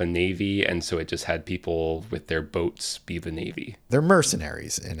didn't have a navy and so it just had people with their boats be the navy. They're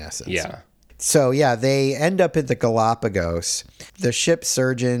mercenaries in essence. Yeah. So yeah, they end up at the Galapagos. The ship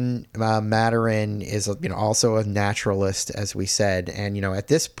surgeon, Maturin, is also a naturalist, as we said. And at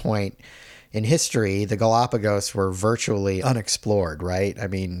this point in history, the Galapagos were virtually unexplored, right? I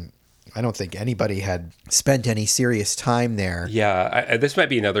mean, I don't think anybody had spent any serious time there. Yeah, this might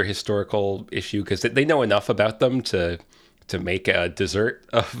be another historical issue because they know enough about them to make a dessert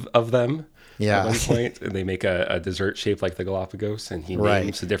of them. Yeah. At one point, and they make a dessert shaped like the Galapagos, and he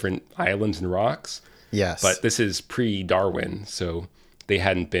names the different islands and rocks. Yes. But this is pre-Darwin, so they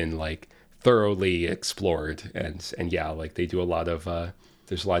hadn't been like thoroughly explored, and yeah, like they do a lot of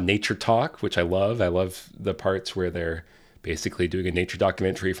there's a lot of nature talk, which I love. I love the parts where they're basically doing a nature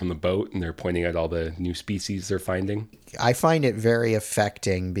documentary from the boat and they're pointing out all the new species they're finding. I find it very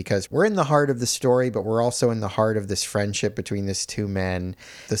affecting because we're in the heart of the story, but we're also in the heart of this friendship between these two men.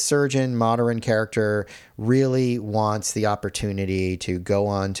 The surgeon, Maturin character, really wants the opportunity to go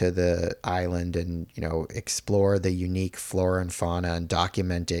onto the island and, explore the unique flora and fauna and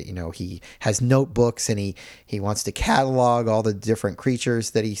document it. He has notebooks and he wants to catalog all the different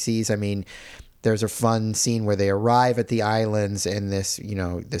creatures that he sees. I mean, there's a fun scene where they arrive at the islands and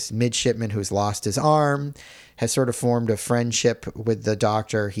this midshipman who's lost his arm has sort of formed a friendship with the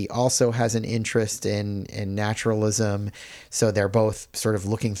doctor. He also has an interest in naturalism. So they're both sort of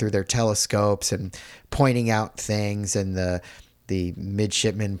looking through their telescopes and pointing out things. And the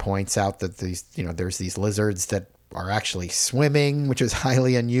midshipman points out that there's these lizards that are actually swimming, which is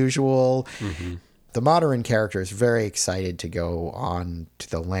highly unusual. Mm-hmm. The Maturin character is very excited to go on to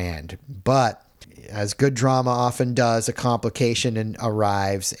the land, but as good drama often does, a complication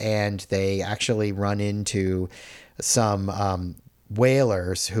arrives, and they actually run into some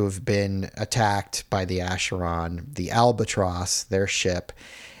whalers who have been attacked by the Acheron, the Albatross, their ship,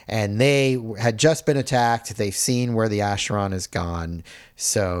 and they had just been attacked. They've seen where the Acheron has gone,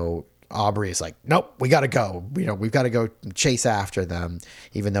 so Aubrey is like, nope, we got to go. We've got to go chase after them,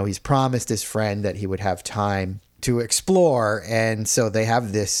 even though he's promised his friend that he would have time to explore. And so they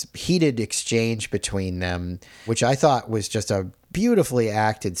have this heated exchange between them, which I thought was just a beautifully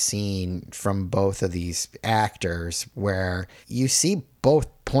acted scene from both of these actors where you see both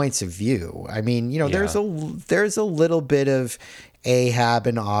points of view. I mean, there's a little bit of Ahab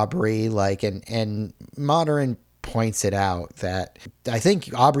and Aubrey, and Maturin points it out that I think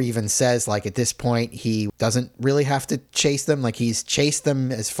Aubrey even says, like, at this point, he doesn't really have to chase them. Like, he's chased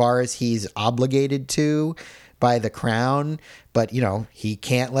them as far as he's obligated to by the crown, but, you know, he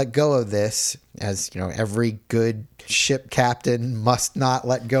can't let go of this, as, you know, every good ship captain must not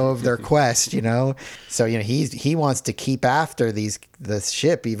let go of their quest, you know? So, you know, he wants to keep after the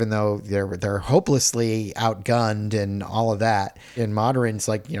ship, even though they're hopelessly outgunned and all of that. And Moderin's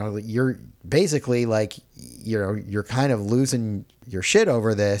like, you know, you're basically like, you know, you're kind of losing your shit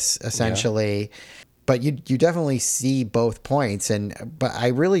over this, essentially. Yeah. But you definitely see both points, but I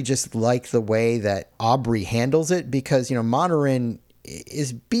really just like the way that Aubrey handles it, because, you know, Moderin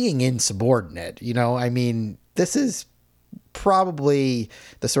is being insubordinate. You know, I mean, this is probably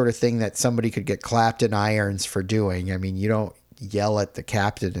the sort of thing that somebody could get clapped in irons for doing. I mean, you don't yell at the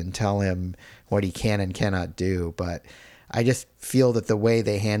captain and tell him what he can and cannot do, but I just feel that the way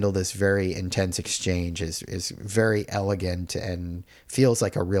they handle this very intense exchange is very elegant and feels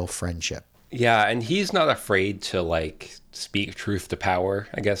like a real friendship. Yeah, and he's not afraid to, like, speak truth to power,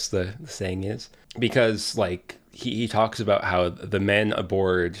 I guess the saying is. Because, like, he talks about how the men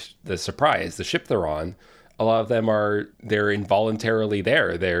aboard the Surprise, the ship they're on, a lot of them they're involuntarily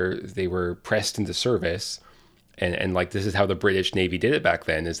there. They were pressed into service. And like, this is how the British Navy did it back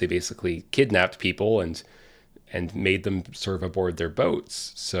then, is they basically kidnapped people and made them serve aboard their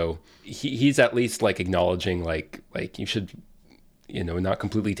boats. So he's at least, like, acknowledging, like you should, you know, not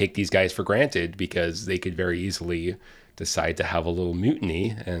completely take these guys for granted, because they could very easily decide to have a little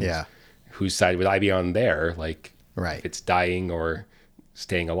mutiny. And whose side would I be on there? Like, right. If it's dying or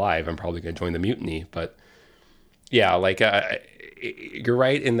staying alive, I'm probably going to join the mutiny. But yeah, like, you're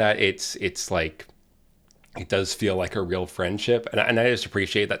right in that it's like, it does feel like a real friendship. And I just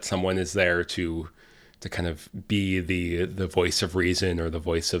appreciate that someone is there to kind of be the voice of reason, or the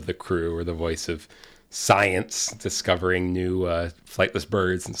voice of the crew, or the voice of science discovering new flightless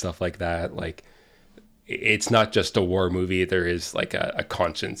birds and stuff like that. Like, it's not just a war movie. There is, like, a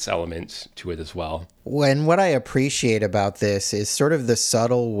conscience element to it as well. And what I appreciate about this is sort of the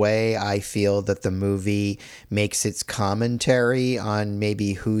subtle way I feel that the movie makes its commentary on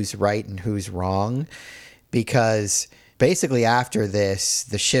maybe who's right and who's wrong, because basically after this,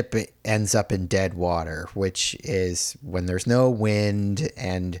 the ship ends up in dead water, which is when there's no wind.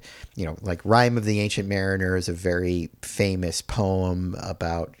 And, you know, like, Rime of the Ancient Mariner is a very famous poem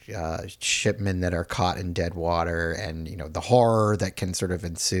about shipmen that are caught in dead water, and, you know, the horror that can sort of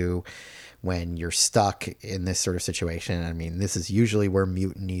ensue when you're stuck in this sort of situation. I mean, this is usually where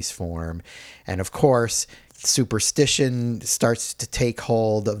mutinies form. And of course, superstition starts to take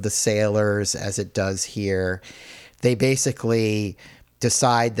hold of the sailors, as it does here. They basically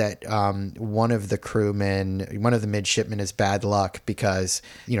decide that one of the midshipmen is bad luck, because,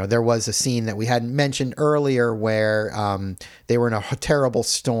 you know, there was a scene that we hadn't mentioned earlier where they were in a terrible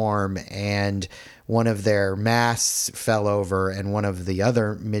storm, and one of their masts fell over, and one of the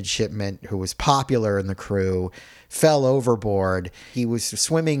other midshipmen, who was popular in the crew, fell overboard. He was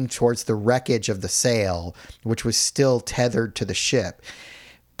swimming towards the wreckage of the sail, which was still tethered to the ship,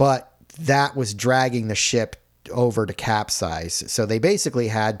 but that was dragging the ship over to capsize. So they basically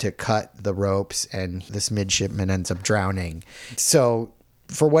had to cut the ropes, and this midshipman ends up drowning. So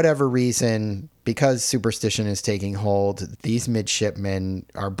for whatever reason, because superstition is taking hold, these midshipmen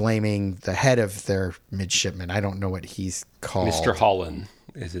are blaming the head of their midshipman. I don't know what he's called. Mr. Holland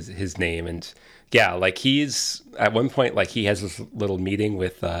is his name. And yeah, like, he's at one point, like, he has this little meeting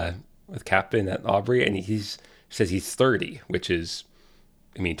with Captain at Aubrey, and he says he's 30, which is,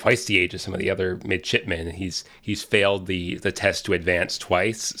 I mean, twice the age of some of the other midshipmen. He's failed the test to advance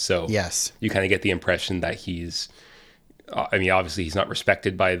twice. So yes, you kind of get the impression that he's, I mean, obviously he's not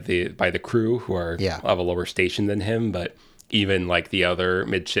respected by the crew, who are of a lower station than him, but even, like, the other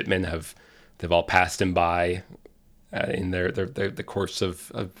midshipmen they've all passed him by in the course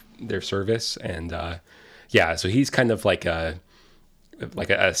of their service. And so he's kind of like a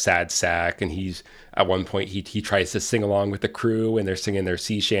sad sack, and he's at one point he tries to sing along with the crew, and they're singing their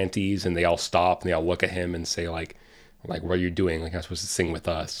sea shanties, and they all stop and they all look at him and say, like, what are you doing? Like, I'm supposed to sing with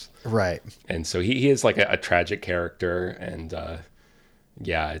us, right? And so he is like a tragic character, and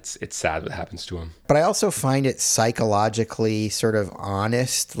it's sad what happens to him. But I also find it psychologically sort of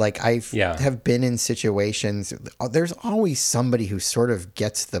honest. Like, have been in situations, there's always somebody who sort of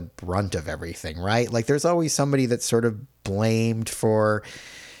gets the brunt of everything, right? Like, there's always somebody that's sort of blamed for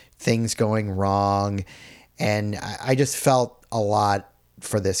things going wrong. And I just felt a lot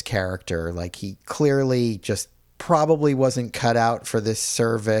for this character. Like, he clearly just probably wasn't cut out for this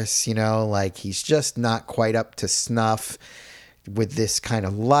service, you know, like, he's just not quite up to snuff. with this kind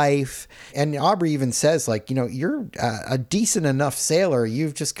of life. And Aubrey even says, like, you're a decent enough sailor.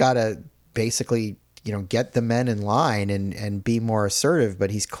 You've just got to basically, get the men in line and be more assertive.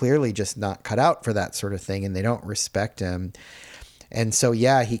 But he's clearly just not cut out for that sort of thing, and they don't respect him. And so,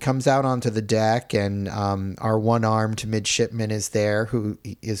 yeah, he comes out onto the deck, and our one-armed midshipman is there, who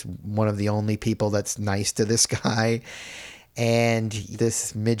is one of the only people that's nice to this guy. And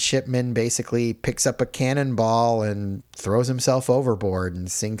this midshipman basically picks up a cannonball and throws himself overboard and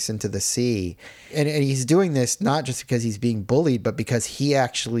sinks into the sea. And he's doing this not just because he's being bullied, but because he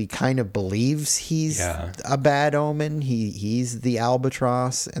actually kind of believes he's a bad omen. He's the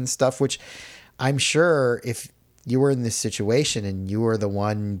albatross and stuff, which I'm sure if you were in this situation and you were the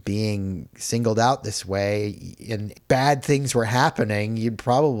one being singled out this way and bad things were happening, you'd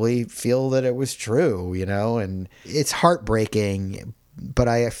probably feel that it was true, and it's heartbreaking, but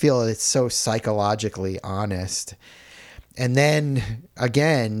I feel it's so psychologically honest. And then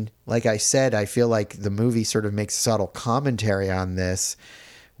again, like I said, I feel like the movie sort of makes subtle commentary on this,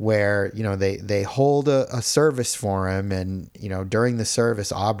 where, they hold a service for him, and, during the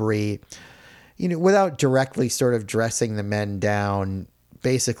service, Aubrey, without directly sort of dressing the men down,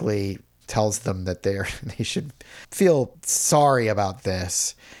 basically tells them that they should feel sorry about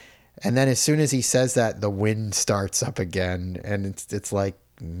this. And then as soon as he says that, the wind starts up again, and it's like,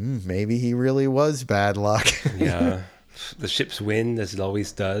 maybe he really was bad luck. Yeah. The ship's wind, as it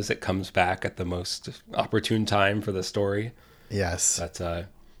always does, it comes back at the most opportune time for the story. Yes. But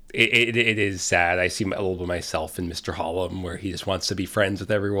it is sad. I see a little bit of myself in Mr. Hollum, where he just wants to be friends with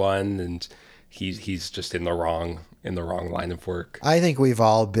everyone, and he's just in the wrong line of work. I think we've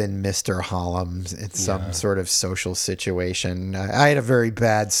all been Mr. Hollum in some sort of social situation. I had a very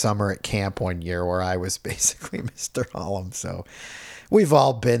bad summer at camp one year where I was basically Mr. Hollum. So we've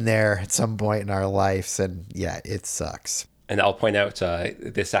all been there at some point in our lives, and yeah, it sucks. And I'll point out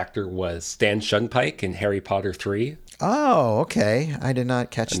this actor was Stan Shunpike in Harry Potter 3. Oh, okay. I did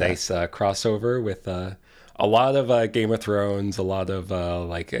not catch that. A nice crossover with a lot of Game of Thrones, a lot of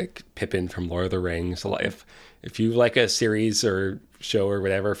Pippin from Lord of the Rings. If you like a series or show or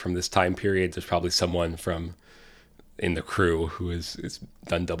whatever from this time period, there's probably someone from in the crew who is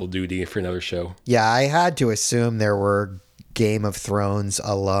done double duty for another show. Yeah, I had to assume there were Game of Thrones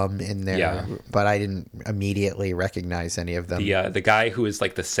alum in there, but I didn't immediately recognize any of them. The guy who is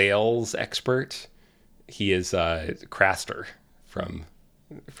like the sales expert, he is Craster from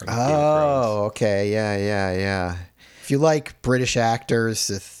Game of Thrones. Okay. Yeah. If you like British actors,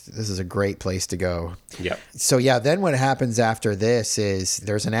 this is a great place to go. Yep. So then what happens after this is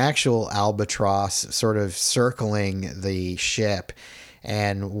there's an actual albatross sort of circling the ship,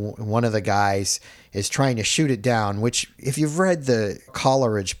 and one of the guys is trying to shoot it down, which if you've read the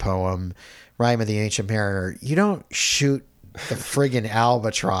Coleridge poem, Rime of the Ancient Mariner, you don't shoot the friggin'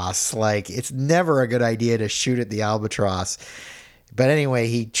 albatross. Like, it's never a good idea to shoot at the albatross. But anyway,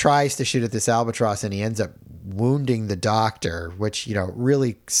 he tries to shoot at this albatross, and he ends up wounding the doctor, which,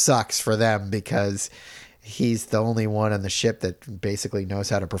 really sucks for them because he's the only one on the ship that basically knows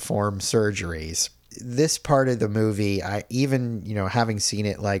how to perform surgeries. This part of the movie, I even, having seen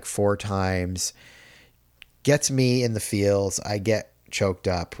it like 4 times, gets me in the feels. I get choked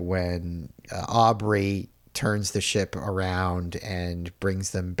up when Aubrey turns the ship around and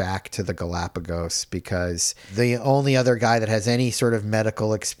brings them back to the Galapagos, because the only other guy that has any sort of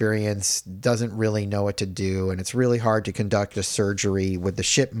medical experience doesn't really know what to do, and it's really hard to conduct a surgery with the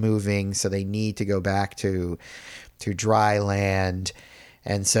ship moving, so they need to go back to dry land.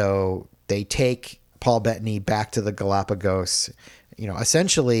 And so they take Paul Bettany back to the Galapagos,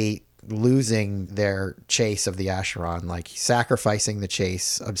 essentially losing their chase of the Acheron, like sacrificing the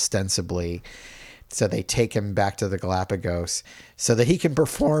chase ostensibly. So they take him back to the Galapagos so that he can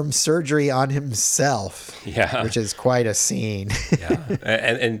perform surgery on himself, which is quite a scene.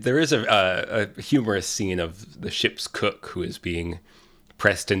 And there is a humorous scene of the ship's cook who is being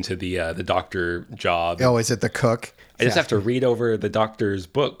pressed into the doctor job. Oh, is it the cook? I just have to read over the doctor's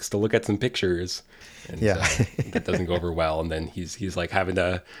books to look at some pictures. And that doesn't go over well. And then he's like having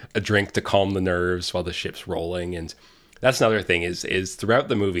a drink to calm the nerves while the ship's rolling. And that's another thing is throughout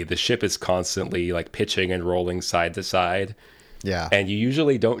the movie, the ship is constantly like pitching and rolling side to side. Yeah. And you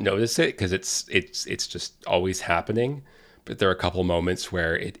usually don't notice it because it's just always happening. But there are a couple moments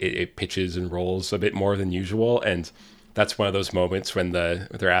where it pitches and rolls a bit more than usual. And that's one of those moments when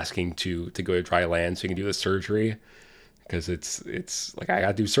they're asking to go to dry land so you can do the surgery. Because it's like, I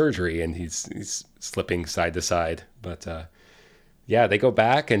gotta do surgery, and he's slipping side to side. But they go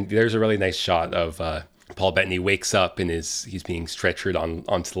back, and there's a really nice shot of Paul Bettany wakes up and he's being stretchered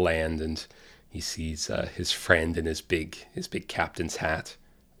onto the land, and he sees his friend in his big captain's hat.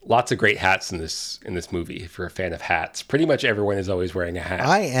 Lots of great hats in this movie. If you're a fan of hats, pretty much everyone is always wearing a hat.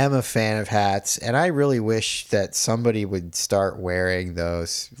 I am a fan of hats, and I really wish that somebody would start wearing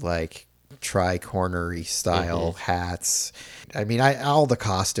those like tri-cornery style hats. I mean, all the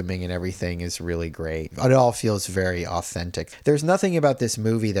costuming and everything is really great. It all feels very authentic. There's nothing about this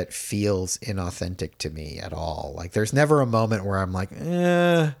movie that feels inauthentic to me at all. Like, there's never a moment where I'm like,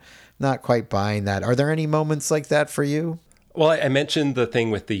 not quite buying that. Are there any moments like that for you? Well, I mentioned the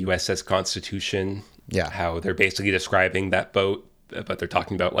thing with the USS Constitution. Yeah. How they're basically describing that boat, but they're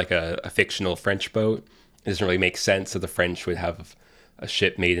talking about like a fictional French boat. It doesn't really make sense that the French would have a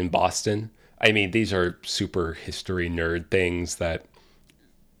ship made in Boston. I mean, these are super history nerd things that,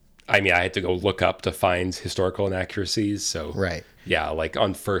 I mean, I had to go look up to find historical inaccuracies. So, right. Yeah, like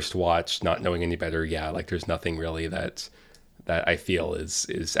on first watch, not knowing any better, like there's nothing really that I feel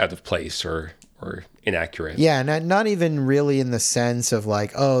is out of place or inaccurate. Yeah, not even really in the sense of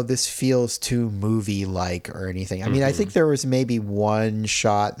like, oh, this feels too movie-like or anything. I mean, I think there was maybe one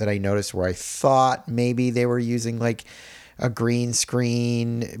shot that I noticed where I thought maybe they were using like a green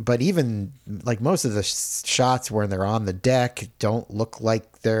screen, but even like most of the shots when they're on the deck don't look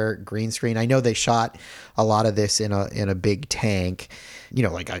like they're green screen. I know they shot a lot of this in a big tank,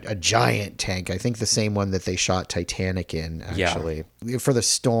 like a giant tank. I think the same one that they shot Titanic in, actually. Yeah. For the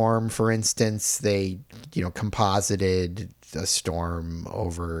storm, for instance, they, composited a storm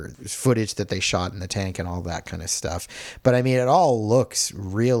over footage that they shot in the tank and all that kind of stuff. But I mean, it all looks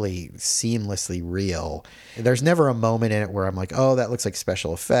really seamlessly real. There's never a moment in it where I'm like, oh, that looks like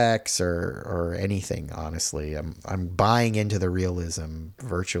special effects or anything. Honestly, I'm buying into the realism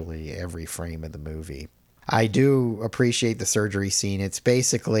virtually every frame of the movie. I do appreciate the surgery scene. It's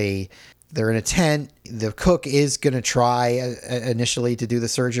basically, they're in a tent. The cook is going to try initially to do the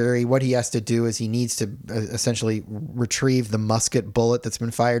surgery. What he has to do is he needs to essentially retrieve the musket bullet that's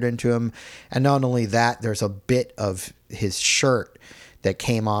been fired into him. And not only that, there's a bit of his shirt that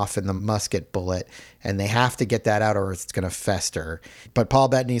came off in the musket bullet, and they have to get that out or it's going to fester. But Paul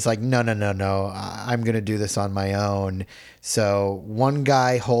Bettany's like, no, I'm going to do this on my own. So one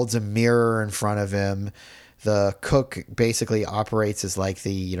guy holds a mirror in front of him. The cook basically operates as like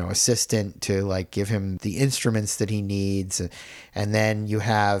the, assistant to like give him the instruments that he needs. And then you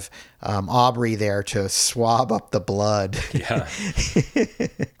have Aubrey there to swab up the blood. Yeah.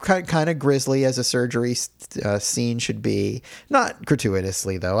 kind of grisly as a surgery scene should be. Not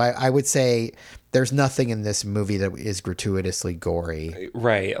gratuitously, though. I would say there's nothing in this movie that is gratuitously gory.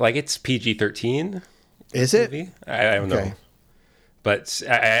 Right. Like it's PG-13. Is it? Movie? I don't know. But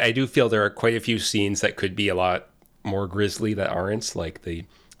I do feel there are quite a few scenes that could be a lot more grisly that aren't, like the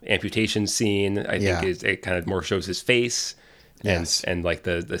amputation scene. I think it kind of more shows his face and like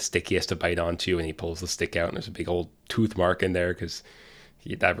the stick he has to bite onto, and he pulls the stick out and there's a big old tooth mark in there because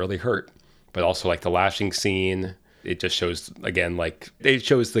that really hurt. But also like the lashing scene, it just shows, again, like it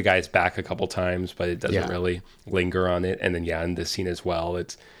shows the guy's back a couple times, but it doesn't really linger on it. And then, in this scene as well,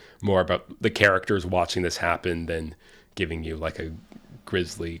 it's more about the characters watching this happen than giving you like a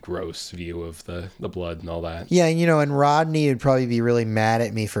grisly, gross view of the blood and all that. Yeah, and Rodney would probably be really mad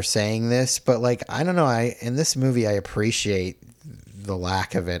at me for saying this, but like, I don't know, in this movie, I appreciate the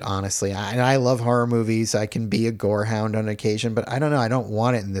lack of it, honestly. And I love horror movies. I can be a gore hound on occasion, but I don't know, I don't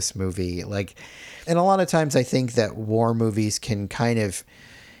want it in this movie. Like, and a lot of times I think that war movies can kind of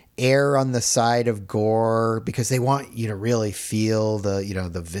err on the side of gore because they want you to really feel the,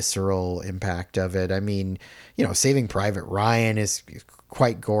 the visceral impact of it. I mean, Saving Private Ryan is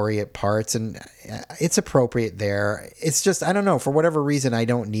quite gory at parts, and it's appropriate there. It's just, I don't know, for whatever reason, I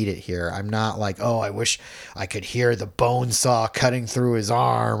don't need it here. I'm not like, oh, I wish I could hear the bone saw cutting through his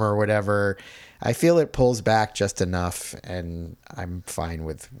arm or whatever. I feel it pulls back just enough, and I'm fine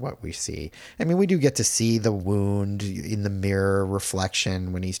with what we see. I mean, we do get to see the wound in the mirror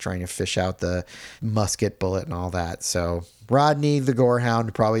reflection when he's trying to fish out the musket bullet and all that. So Rodney, the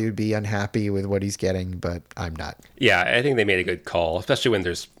gorehound, probably would be unhappy with what he's getting, but I'm not. Yeah, I think they made a good call, especially when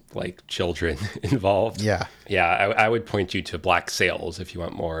there's like children involved. Yeah. Yeah, I would point you to Black Sails if you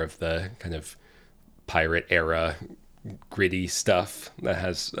want more of the kind of pirate era gritty stuff that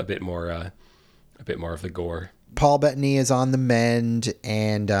has a bit more of the gore. Paul Bettany is on the mend,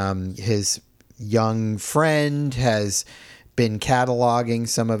 and his young friend has been cataloging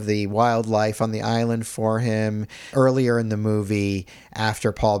some of the wildlife on the island for him. Earlier in the movie,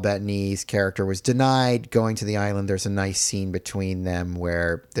 after Paul Bettany's character was denied going to the island, there's a nice scene between them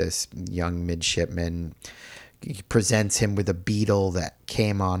where this young midshipman he presents him with a beetle that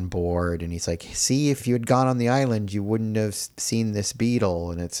came on board, and he's like, see, if you had gone on the island, you wouldn't have seen this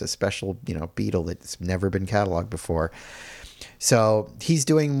beetle, and it's a special, beetle that's never been cataloged before. So he's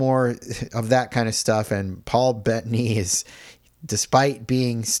doing more of that kind of stuff, and Paul Bettany is, despite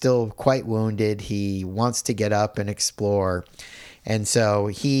being still quite wounded, he wants to get up and explore. And so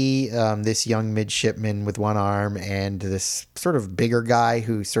he, this young midshipman with one arm, and this sort of bigger guy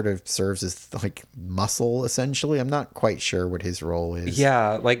who sort of serves as like muscle, essentially. I'm not quite sure what his role is.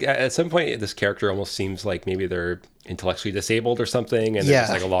 Yeah, like at some point, this character almost seems like maybe they're intellectually disabled or something, and they're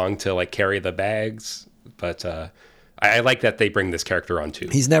just like along to like carry the bags. But I like that they bring this character on too.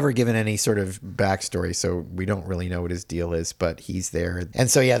 He's never given any sort of backstory, so we don't really know what his deal is, but he's there.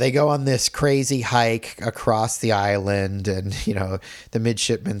 And so, yeah, they go on this crazy hike across the island, and, the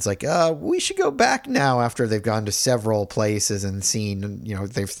midshipman's like, we should go back now, after they've gone to several places and seen,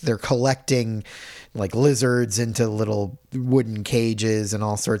 they're collecting like lizards into little wooden cages and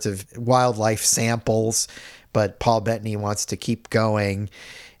all sorts of wildlife samples. But Paul Bettany wants to keep going.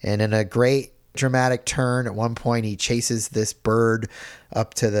 And in a great dramatic turn, at one point he chases this bird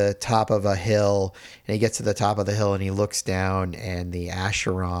up to the top of a hill, and he gets to the top of the hill and he looks down, and the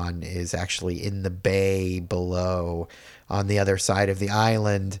Acheron is actually in the bay below on the other side of the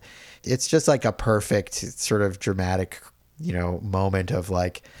island. It's just like a perfect sort of dramatic, moment of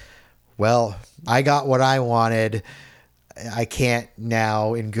like, well, I got what I wanted. I can't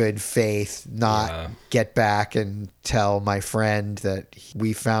now, in good faith, not get back and tell my friend that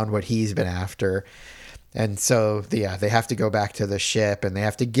we found what he's been after. And so, they have to go back to the ship, and they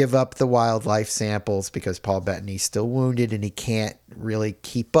have to give up the wildlife samples because Paul Bettany's still wounded and he can't really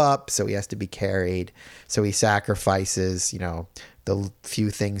keep up, so he has to be carried. So he sacrifices, the few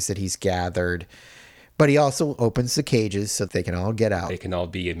things that he's gathered. But he also opens the cages so they can all get out. They can all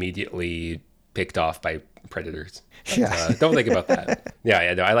be immediately picked off by predators. But, yeah. Don't think about that.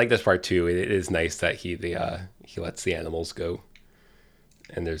 Yeah, no, I like this part too. It is nice that he lets the animals go.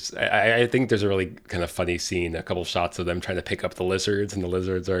 And I think there's a really kind of funny scene, a couple shots of them trying to pick up the lizards, and the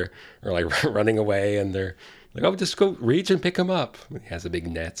lizards are like running away, and they're like, oh, just go reach and pick them up. He has a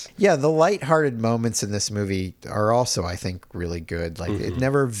big net. Yeah, the lighthearted moments in this movie are also, I think, really good. Like, it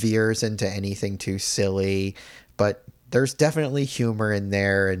never veers into anything too silly, but there's definitely humor in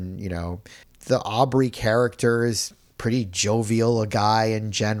there. And, the Aubrey character is pretty jovial a guy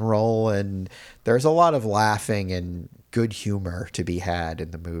in general, and there's a lot of laughing and good humor to be had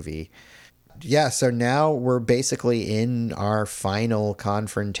in the movie. Yeah, so now we're basically in our final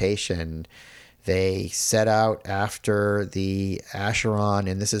confrontation. They set out after the Acheron,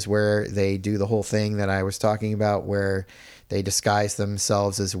 and this is where they do the whole thing that I was talking about, where they disguise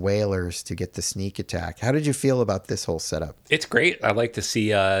themselves as whalers to get the sneak attack. How did you feel about this whole setup? It's great. I like to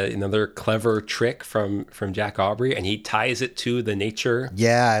see another clever trick from Jack Aubrey, and he ties it to the nature.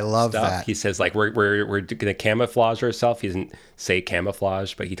 Yeah, I love stuff. that. He says like we're gonna camouflage ourselves. He doesn't say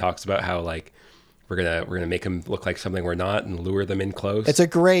camouflage, but he talks about how like we're gonna make them look like something we're not and lure them in close. It's a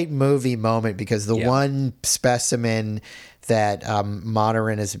great movie moment because the one specimen that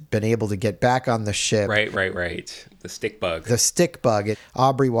Monnerin has been able to get back on the ship. Right. The stick bug. The stick bug.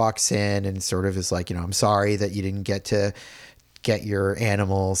 Aubrey walks in and sort of is like, I'm sorry that you didn't get to get your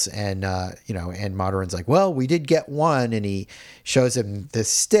animals. And, and Monterin's like, well, we did get one. And he shows him this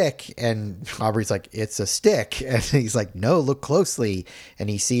stick, and Aubrey's like, it's a stick. And he's like, no, look closely. And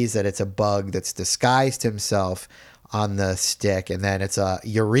he sees that it's a bug that's disguised himself on the stick. And then it's a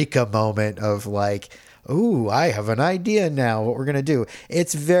eureka moment of like, ooh, I have an idea now what we're going to do.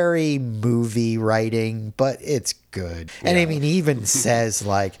 It's very movie writing, but it's good. And I mean, he even says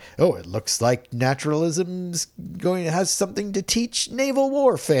like, oh, it looks like naturalism's has something to teach naval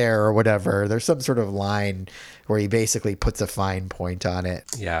warfare or whatever. There's some sort of line where he basically puts a fine point on it.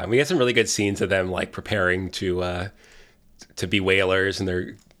 Yeah, we get some really good scenes of them like preparing to be whalers, and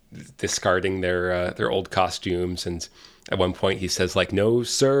they're discarding their old costumes. And at one point he says like, no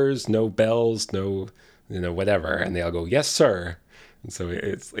sirs, no bells, no whatever, and they all go, yes sir. And so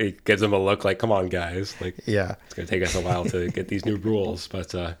it gives them a look like, come on guys, like, yeah, it's gonna take us a while to get these new rules.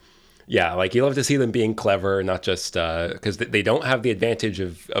 But like you love to see them being clever, not just because they don't have the advantage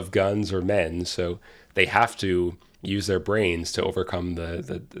of guns or men, so they have to use their brains to overcome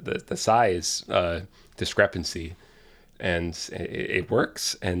the size discrepancy. And it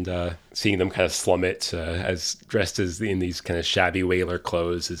works, and seeing them kind of slum it as dressed as in these kind of shabby whaler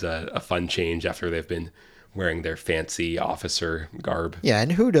clothes is a fun change after they've been wearing their fancy officer garb. Yeah,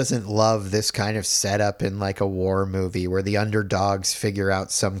 and who doesn't love this kind of setup in like a war movie where the underdogs figure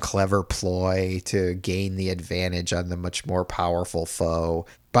out some clever ploy to gain the advantage on the much more powerful foe?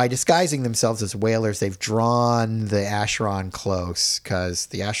 By disguising themselves as whalers, they've drawn the Acheron close, because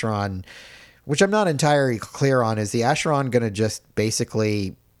the Acheron, which I'm not entirely clear on, is the Acheron going to just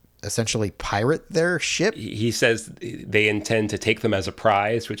basically essentially pirate their ship? He says they intend to take them as a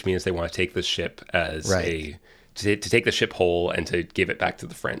prize, which means they want to take the ship as to take the ship whole and to give it back to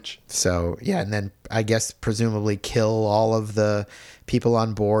the French. So, yeah, and then I guess presumably kill all of the people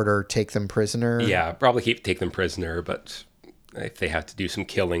on board or take them prisoner. Yeah, probably take them prisoner, but if they have to do some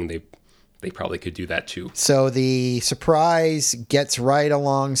killing, they probably could do that too. So the Surprise gets right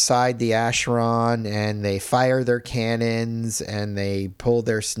alongside the Acheron, and they fire their cannons and they pull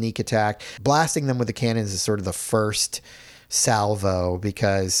their sneak attack. Blasting them with the cannons is sort of the first salvo,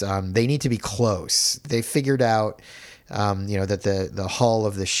 because they need to be close. They figured out that the hull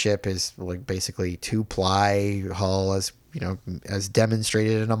of the ship is like basically 2-ply hull, as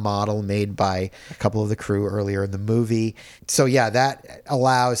demonstrated in a model made by a couple of the crew earlier in the movie. So yeah, that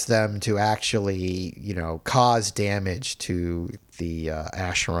allows them to actually, cause damage to the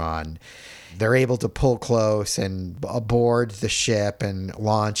Acheron. They're able to pull close and aboard the ship and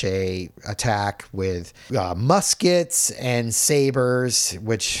launch a attack with muskets and sabers,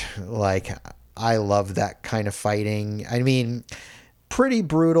 which, like, I love that kind of fighting. I mean, pretty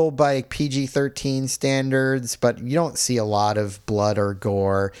brutal by PG-13 standards, but you don't see a lot of blood or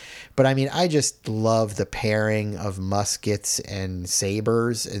gore. But I mean, I just love the pairing of muskets and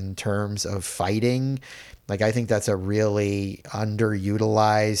sabers in terms of fighting. Like, I think that's a really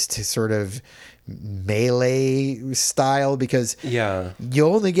underutilized sort of melee style, because you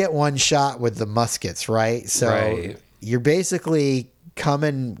only get one shot with the muskets, right? So you're basically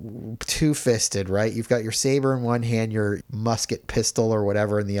coming two-fisted, right? You've got your saber in one hand, your musket pistol or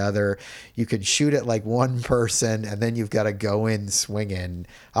whatever in the other. You can shoot it like one person, and then you've got to go in swinging.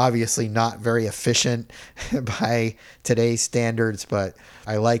 Obviously not very efficient by today's standards, but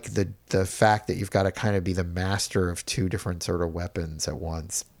I like the fact that you've got to kind of be the master of two different sort of weapons at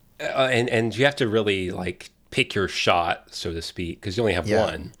once. And you have to really like pick your shot, so to speak, because you only have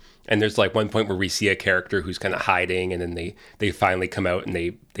one. And there's like one point where we see a character who's kind of hiding, and then they finally come out and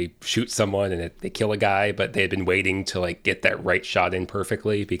they shoot someone and they kill a guy, but they had been waiting to like get that right shot in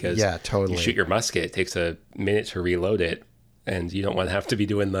perfectly, because you shoot your musket, it takes a minute to reload it, and you don't want to have to be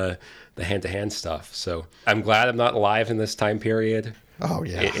doing the hand-to-hand stuff. So I'm glad I'm not alive in this time period. Oh,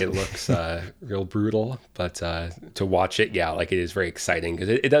 yeah. It looks real brutal, but to watch it, it is very exciting, because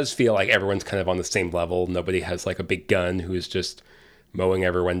it does feel like everyone's kind of on the same level. Nobody has like a big gun who is just mowing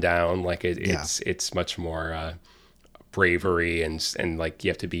everyone down. Like it's much more bravery, and like you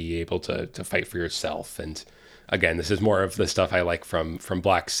have to be able to fight for yourself. And again, this is more of the stuff I like from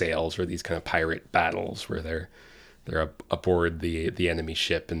Black Sails, or these kind of pirate battles where they're aboard the enemy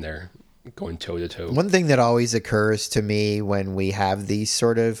ship and they're going toe to toe. One thing that always occurs to me when we have these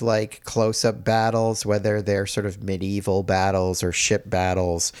sort of like close-up battles, whether they're sort of medieval battles or ship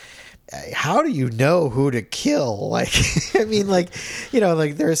battles, how do you know who to kill? Like, I mean, like,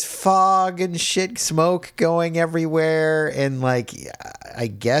 like there's fog and shit, smoke going everywhere. And like, I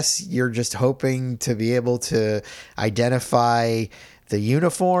guess you're just hoping to be able to identify the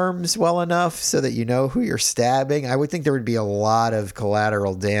uniforms well enough so that you know who you're stabbing. I would think there would be a lot of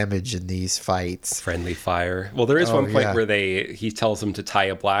collateral damage in these fights. Friendly fire. Well, there is one point where he tells them to tie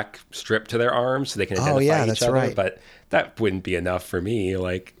a black strip to their arms so they can identify each other. Right. But that wouldn't be enough for me,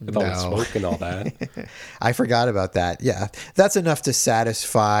 like with all the smoke and all that. I forgot about that. Yeah, that's enough to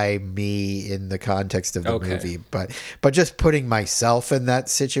satisfy me in the context of the movie. But just putting myself in that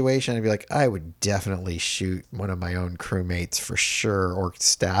situation, I'd be like, I would definitely shoot one of my own crewmates for sure, or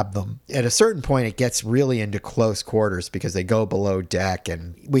stab them. At a certain point, it gets really into close quarters because they go below deck,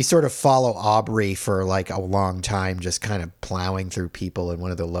 and we sort of follow Aubrey for like a long time, just kind of plowing through people in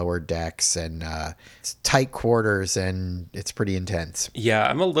one of the lower decks, and it's tight quarters, and it's pretty intense. Yeah,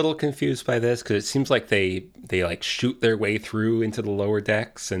 I'm a little confused by this, because it seems like they like shoot their way through into the lower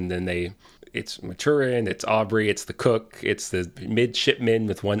decks, and then it's Maturin, it's Aubrey, it's the cook, it's the midshipman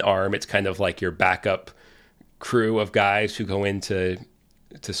with one arm. It's kind of like your backup crew of guys who go in to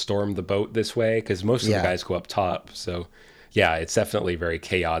storm the boat this way, because most of the guys go up top. So yeah, it's definitely very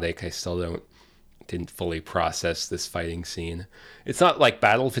chaotic. I still didn't fully process this fighting scene. It's not like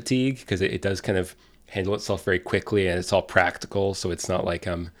battle fatigue, because it does kind of handle itself very quickly, and it's all practical, so it's not like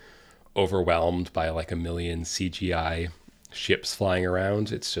I'm overwhelmed by like a million CGI ships flying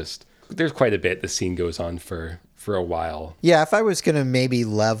around. It's just, there's quite a bit. The scene goes on for for a while. Yeah, if I was going to maybe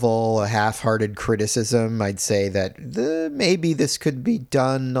level a half-hearted criticism, I'd say that maybe this could be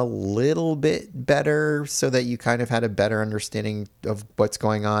done a little bit better so that you kind of had a better understanding of what's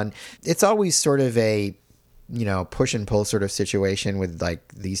going on. It's always sort of a, push and pull sort of situation with like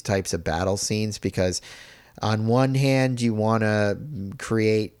these types of battle scenes, because on one hand, you want to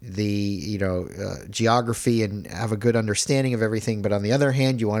create the, geography and have a good understanding of everything. But on the other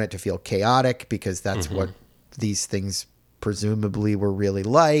hand, you want it to feel chaotic, because that's what these things presumably were really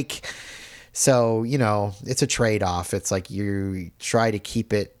like. So, it's a trade-off. It's like you try to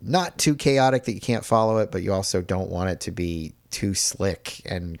keep it not too chaotic that you can't follow it, but you also don't want it to be too slick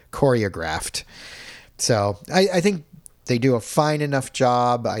and choreographed. So I think they do a fine enough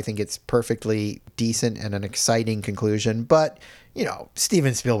job. I think it's perfectly decent and an exciting conclusion. But,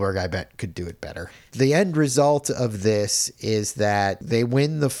 Steven Spielberg, I bet, could do it better. The end result of this is that they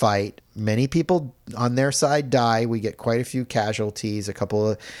win the fight. Many people on their side die. We get quite a few casualties. A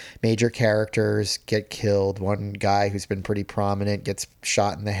couple of major characters get killed. One guy who's been pretty prominent gets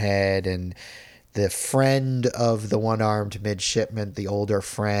shot in the head, and the friend of the one-armed midshipman, the older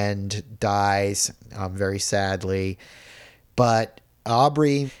friend, dies very sadly. But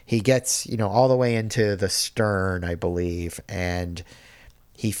Aubrey, he gets, all the way into the stern, I believe, and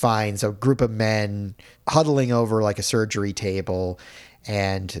he finds a group of men huddling over like a surgery table,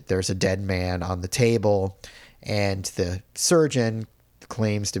 and there's a dead man on the table, and the surgeon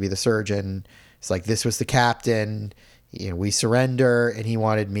claims to be the surgeon. It's like, this was the captain. We surrender, and he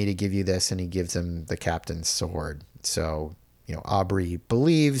wanted me to give you this, and he gives him the captain's sword. So, Aubrey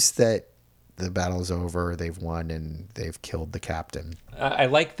believes that the battle's over, they've won, and they've killed the captain. I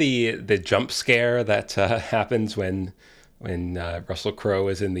like the jump scare that happens when Russell Crowe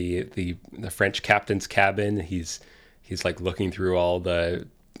is in the French captain's cabin. He's like looking through all the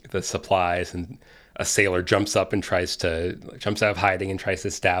supplies, and a sailor jumps out of hiding and tries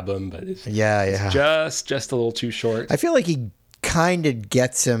to stab him, but it's just a little too short. I feel like he kind of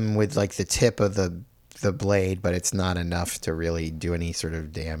gets him with like the tip of the blade, but it's not enough to really do any sort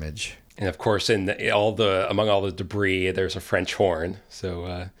of damage. And of course, among all the debris, there's a French horn.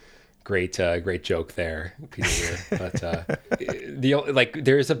 So great joke there, Peter. But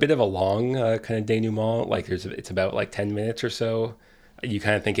there's a bit of a long kind of denouement. Like it's about like 10 minutes or so. You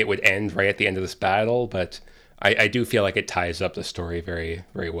kind of think it would end right at the end of this battle, but I do feel like it ties up the story very,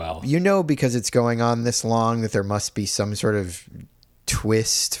 very well. Because it's going on this long, that there must be some sort of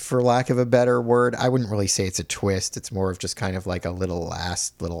twist, for lack of a better word. I wouldn't really say it's a twist. It's more of just kind of like a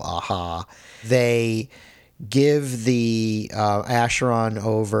last little aha. They give the Acheron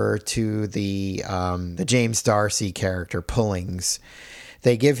over to the James Darcy character, Pullings.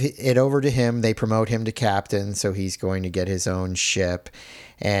 They give it over to him. They promote him to captain, so he's going to get his own ship,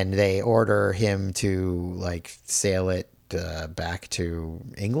 and they order him to sail it back to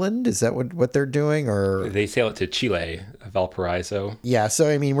England. Is that what they're doing? Or they sail it to Chile, Valparaiso. Yeah. So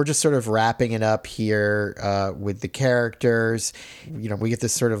we're just sort of wrapping it up here with the characters. We get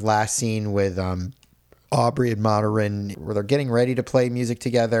this sort of last scene with Aubrey and Moderin, where they're getting ready to play music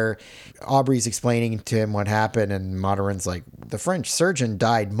together. Aubrey's explaining to him what happened, and Moderin's like, the French surgeon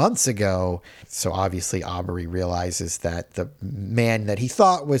died months ago. So obviously Aubrey realizes that the man that he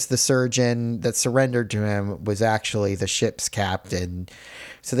thought was the surgeon that surrendered to him was actually the ship's captain.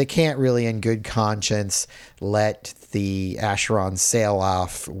 So they can't really, in good conscience, let the Acheron sail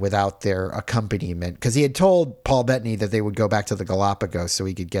off without their accompaniment, because he had told Paul Bettany that they would go back to the Galapagos so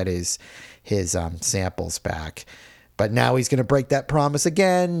he could get his samples back. But now he's going to break that promise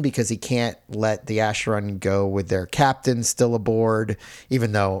again, because he can't let the Acheron go with their captain still aboard,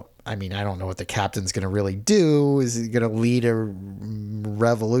 even though, I don't know what the captain's going to really do. Is he going to lead a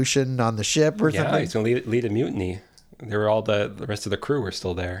revolution on the ship or something? Yeah, he's going to lead a mutiny. There were all the rest of the crew were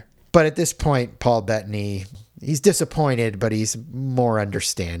still there. But at this point, Paul Bettany, he's disappointed, but he's more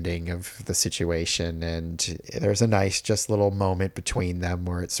understanding of the situation. And there's a nice just little moment between them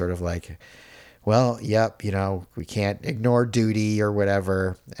where it's sort of like, well, yep, we can't ignore duty or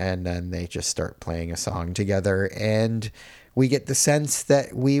whatever. And then they just start playing a song together. And we get the sense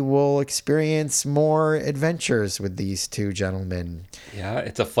that we will experience more adventures with these two gentlemen. Yeah,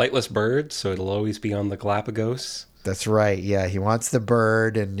 it's a flightless bird, so it'll always be on the Galapagos. That's right. Yeah, he wants the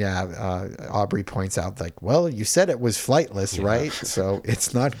bird, and Aubrey points out, well, you said it was flightless, right? So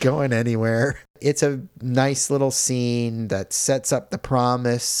it's not going anywhere. It's a nice little scene that sets up the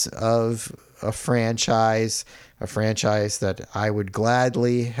promise of a franchise that I would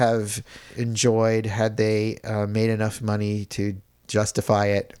gladly have enjoyed had they made enough money to justify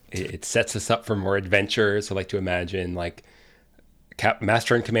it. It sets us up for more adventures. I like to imagine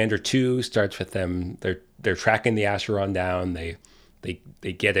Master and Commander 2 starts with them. They're tracking the Acheron down. They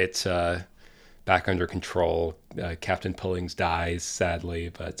get it back under control. Captain Pullings dies, sadly,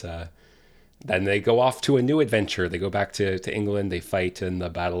 but then they go off to a new adventure. They go back to England. They fight in the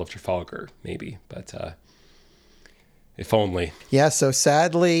Battle of Trafalgar, maybe, but if only. Yeah, so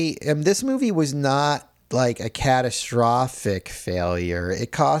sadly, this movie was not like a catastrophic failure.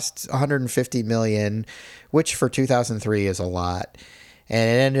 It cost $150 million, which for 2003 is a lot. And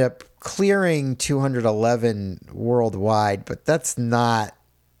it ended up clearing 211 worldwide, but that's not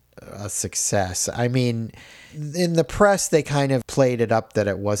a success. I mean, in the press, they kind of played it up that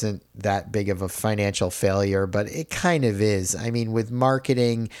it wasn't that big of a financial failure, but it kind of is. I mean, with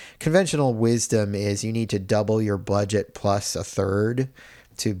marketing, conventional wisdom is you need to double your budget plus a third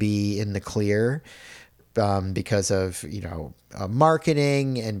to be in the clear, because of,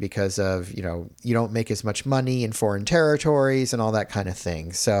 marketing, and because of, you don't make as much money in foreign territories and all that kind of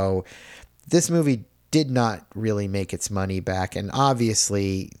thing. So this movie did not really make its money back, and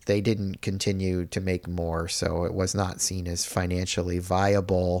obviously they didn't continue to make more, so it was not seen as financially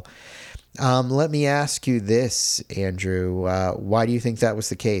viable. Let me ask you this, Andrew. Why do you think that was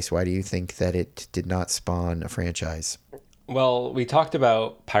the case? Why do you think that it did not spawn a franchise? Well, we talked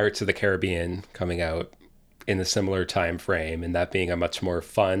about Pirates of the Caribbean coming out in a similar time frame, and that being a much more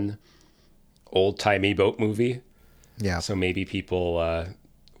fun, old-timey boat movie. Yeah. So maybe people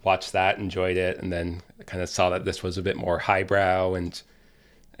watched that, enjoyed it, and then kind of saw that this was a bit more highbrow and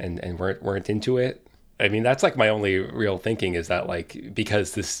weren't into it. I mean, that's like my only real thinking, is that like,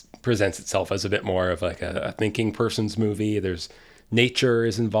 because this presents itself as a bit more of like a thinking person's movie, there's nature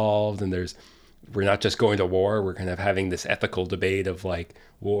is involved, and we're not just going to war, we're kind of having this ethical debate of like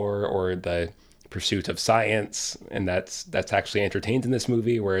war or the pursuit of science, and that's actually entertained in this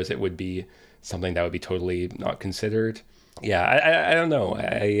movie, whereas it would be something that would be totally not considered. Yeah, I don't know.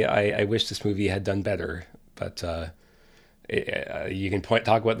 I wish this movie had done better, but you can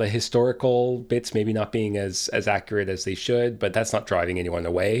talk about the historical bits maybe not being as accurate as they should, but that's not driving anyone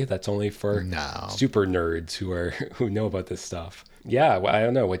away. That's only for super nerds who know about this stuff. Yeah, well, I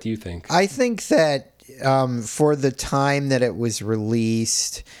don't know. What do you think? I think that for the time that it was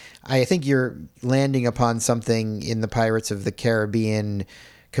released, I think you're landing upon something in the Pirates of the Caribbean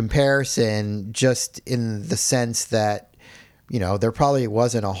comparison, just in the sense that, there probably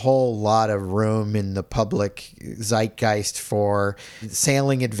wasn't a whole lot of room in the public zeitgeist for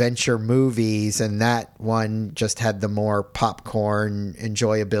sailing adventure movies, and that one just had the more popcorn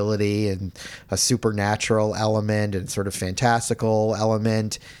enjoyability and a supernatural element and sort of fantastical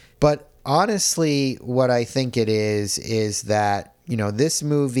element. But honestly, what I think it is that, this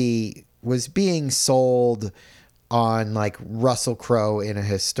movie was being sold on like Russell Crowe in a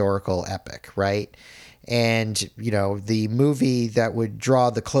historical epic, right? And, the movie that would draw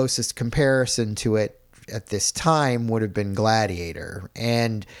the closest comparison to it at this time would have been Gladiator.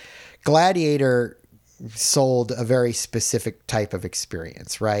 And Gladiator sold a very specific type of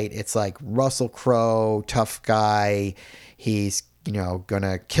experience, right? It's like Russell Crowe, tough guy. He's, going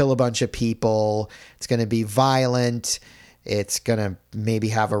to kill a bunch of people. It's going to be violent. It's going to maybe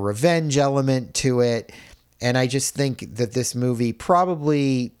have a revenge element to it. And I just think that this movie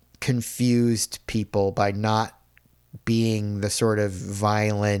probably confused people by not being the sort of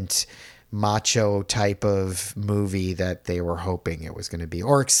violent, macho type of movie that they were hoping it was going to be,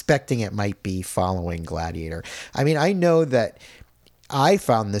 or expecting it might be following Gladiator. I mean, I know that I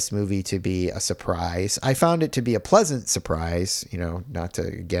found this movie to be a surprise. I found it to be a pleasant surprise, not to,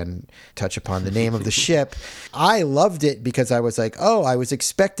 again, touch upon the name of the ship. I loved it because I was like, I was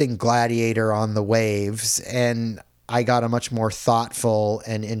expecting Gladiator on the waves, and I got a much more thoughtful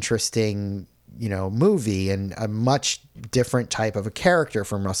and interesting, movie, and a much different type of a character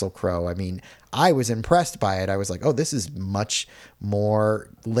from Russell Crowe. I mean, I was impressed by it. I was like, this is much more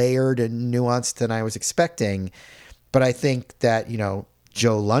layered and nuanced than I was expecting. But I think that,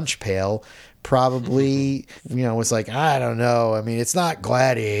 Joe Lunchpail probably, was like, I don't know. I mean, it's not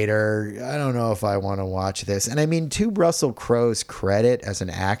Gladiator. I don't know if I want to watch this. And I mean, to Russell Crowe's credit as an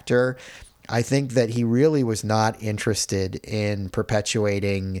actor, I think that he really was not interested in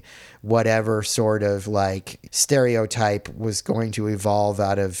perpetuating whatever sort of like stereotype was going to evolve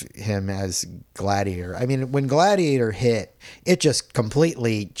out of him as Gladiator. I mean, when Gladiator hit, it just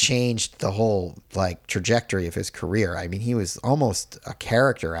completely changed the whole like trajectory of his career. I mean, he was almost a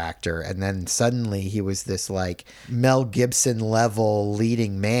character actor, and then suddenly he was this like Mel Gibson level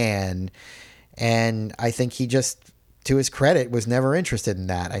leading man. And I think he just, to his credit, was never interested in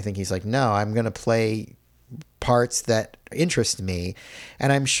that. I think he's like, no, I'm going to play parts that interest me.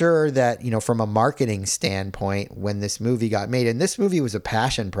 And I'm sure that, from a marketing standpoint, when this movie got made, and this movie was a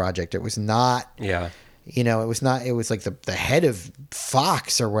passion project, it was not, it was like the head of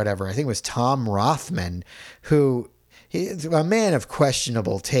Fox or whatever. I think it was Tom Rothman, who he's a man of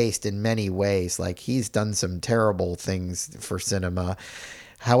questionable taste in many ways. Like, he's done some terrible things for cinema.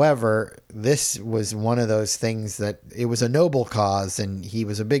 However, this was one of those things that it was a noble cause, and he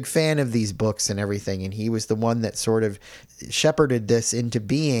was a big fan of these books and everything, and he was the one that sort of shepherded this into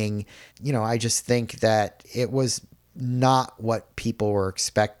being. I just think that it was not what people were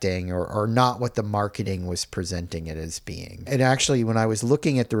expecting, or not what the marketing was presenting it as being. And actually, when I was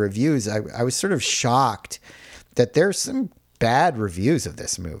looking at the reviews, I was sort of shocked that there's some bad reviews of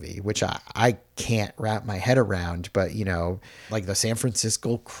this movie, which I can't wrap my head around. But, like the San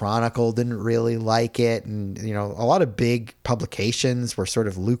Francisco Chronicle didn't really like it. And, a lot of big publications were sort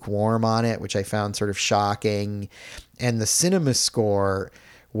of lukewarm on it, which I found sort of shocking. And the cinema score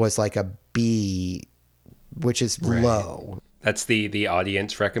was like a B, which is low. That's the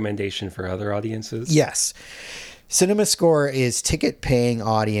audience recommendation for other audiences? Yes. Cinema score is ticket-paying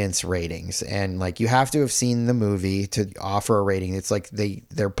audience ratings, and like you have to have seen the movie to offer a rating. It's like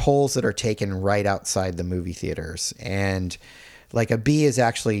they're polls that are taken right outside the movie theaters, and like a B is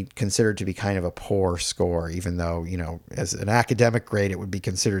actually considered to be kind of a poor score, even though, as an academic grade, it would be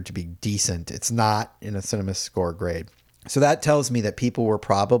considered to be decent. It's not in a cinema score grade. So that tells me that people were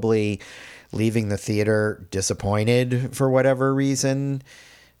probably leaving the theater disappointed for whatever reason.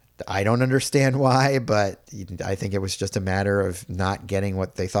 I don't understand why, but I think it was just a matter of not getting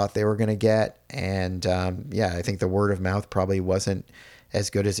what they thought they were going to get. And I think the word of mouth probably wasn't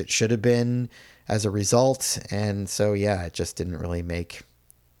as good as it should have been as a result. And so, it just didn't really make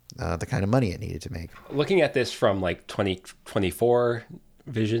the kind of money it needed to make. Looking at this from like 2024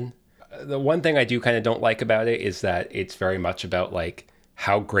 vision, the one thing I do kind of don't like about it is that it's very much about like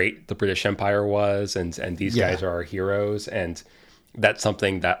how great the British Empire was, and these guys are our heroes. And that's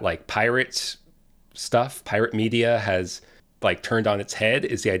something that like pirate media has like turned on its head,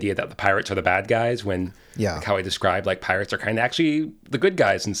 is the idea that the pirates are the bad guys, when like how I described, like pirates are kind of actually the good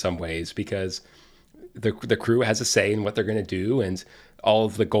guys in some ways, because the crew has a say in what they're going to do, and all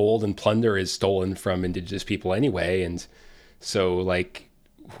of the gold and plunder is stolen from indigenous people anyway. And so like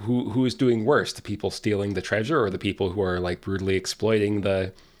who is doing worse, the people stealing the treasure or the people who are like brutally exploiting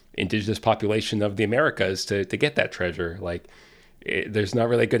the indigenous population of the Americas to get that treasure? Like, there's not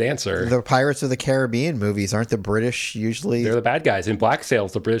really a good answer. The Pirates of the Caribbean movies, aren't the British usually? They're the bad guys. In Black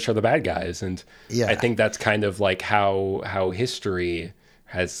Sails, the British are the bad guys. And I think that's kind of like how history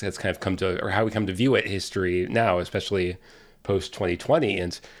has kind of come to, or how we come to view it, history now, especially post 2020.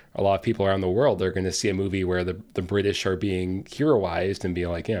 And a lot of people around the world, they're going to see a movie where the British are being heroized and be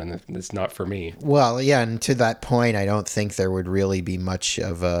like, that's not for me. Well, and to that point, I don't think there would really be much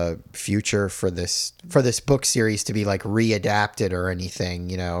of a future for this book series to be like readapted or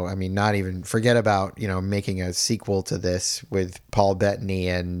anything. I mean, not even forget about, making a sequel to this with Paul Bettany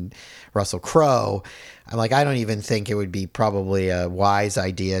and Russell Crowe. I don't even think it would be probably a wise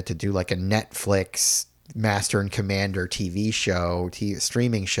idea to do like a Netflix Master and Commander TV show,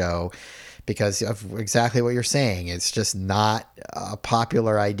 streaming show, because of exactly what you're saying. It's just not a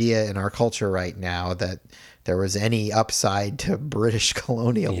popular idea in our culture right now that there was any upside to British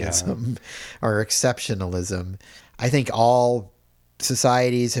colonialism or exceptionalism. I think all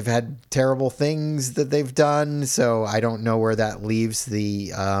societies have had terrible things that they've done, so I don't know where that leaves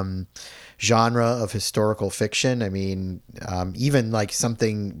the genre of historical fiction. I mean, even like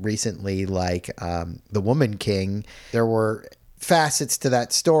something recently like The Woman King, there were facets to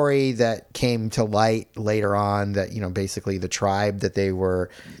that story that came to light later on that, basically the tribe that they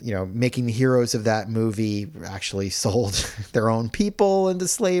were, making the heroes of that movie actually sold their own people into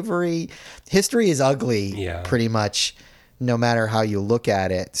slavery. History is ugly, pretty much, no matter how you look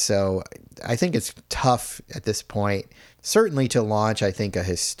at it. So I think it's tough at this point, certainly to launch, I think, a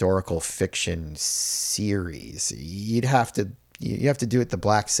historical fiction series. You have to do it the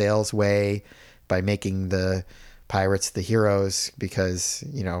Black Sails way, by making the pirates the heroes, because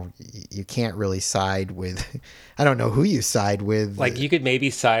you can't really side with I don't know who you side with. Like, you could maybe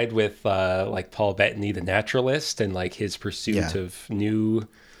side with like Paul Bettany, the naturalist, and like his pursuit of new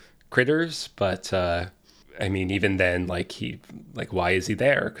critters, but I mean, even then, like why is he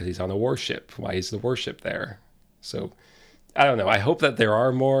there? Because he's on a warship. Why is the warship there? So I don't know. I hope that there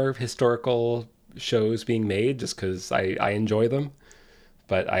are more historical shows being made, just because I enjoy them.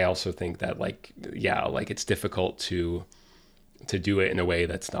 But I also think that it's difficult to do it in a way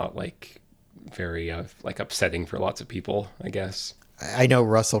that's not like very like upsetting for lots of people, I guess. I know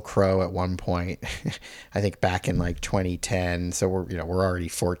Russell Crowe at one point, I think back in like 2010. So we're already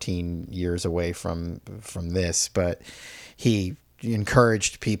 14 years away from this, but he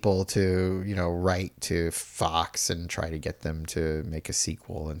encouraged people to, write to Fox and try to get them to make a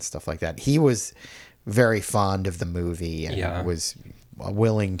sequel and stuff like that. He was very fond of the movie and was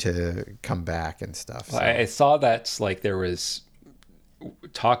willing to come back and stuff. So. I saw that like there was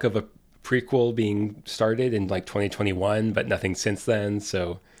talk of a prequel being started in like 2021, but nothing since then.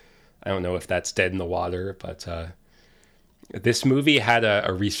 So I don't know if that's dead in the water, but this movie had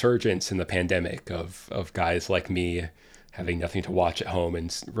a resurgence in the pandemic of guys like me having nothing to watch at home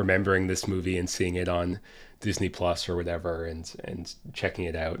and remembering this movie and seeing it on Disney Plus or whatever and checking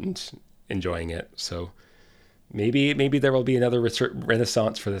it out and enjoying it. So maybe there will be another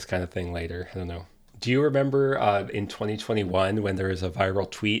renaissance for this kind of thing later. I don't know. Do you remember in 2021 when there was a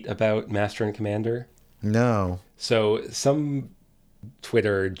viral tweet about Master and Commander? No. So some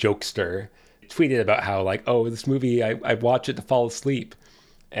Twitter jokester tweeted about how like, oh, this movie, I watch it to fall asleep.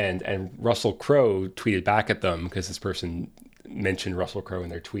 And Russell Crowe tweeted back at them because this person mentioned Russell Crowe in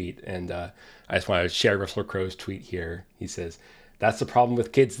their tweet. And I just want to share Russell Crowe's tweet here. He says, "That's the problem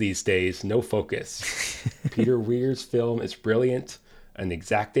with kids these days. No focus. Peter Weir's film is brilliant. An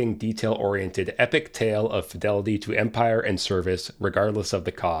exacting, detail-oriented, epic tale of fidelity to empire and service, regardless of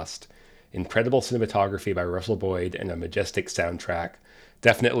the cost. Incredible cinematography by Russell Boyd and a majestic soundtrack.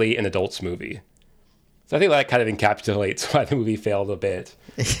 Definitely an adults movie." So I think that kind of encapsulates why the movie failed a bit.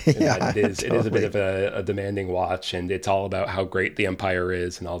 Yeah, it is a bit of a demanding watch, and it's all about how great the empire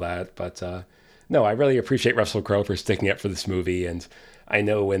is and all that. But no, I really appreciate Russell Crowe for sticking up for this movie. And I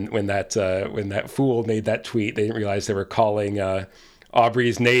know when that fool made that tweet, they didn't realize they were calling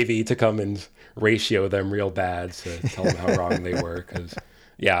Aubrey's Navy to come and ratio them real bad to tell them how wrong they were. Because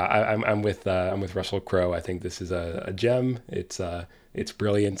I'm with Russell Crowe. I think this is a gem. It's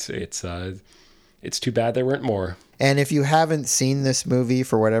brilliant. It's too bad there weren't more. And if you haven't seen this movie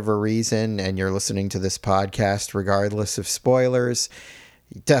for whatever reason and you're listening to this podcast, regardless of spoilers,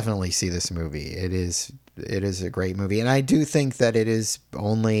 definitely see this movie. It is a great movie. And I do think that it is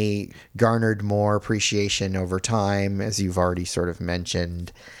only garnered more appreciation over time, as you've already sort of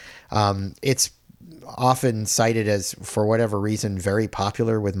mentioned. It's often cited as, for whatever reason, very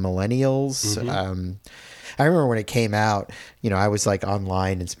popular with millennials. Mm-hmm. I remember when it came out, I was like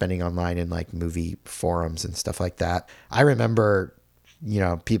online and spending online in like movie forums and stuff like that. I remember,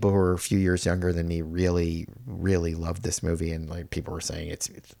 people who were a few years younger than me really, really loved this movie. And like people were saying,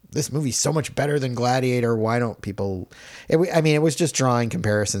 this movie's so much better than Gladiator. Why don't people, it was just drawing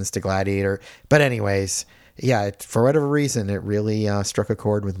comparisons to Gladiator. But anyways, yeah, for whatever reason, it really struck a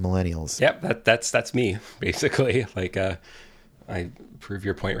chord with millennials. Yep. That's me basically. Like, I prove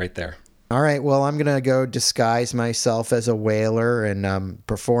your point right there. All right, well, I'm going to go disguise myself as a whaler and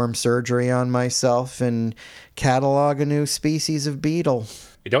perform surgery on myself and catalog a new species of beetle.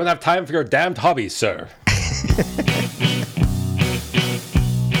 We don't have time for your damned hobbies, sir.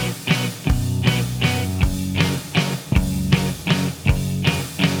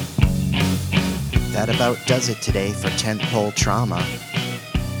 That about does it today for Tentpole Trauma.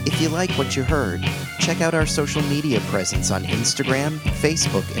 If you like what you heard, check out our social media presence on Instagram,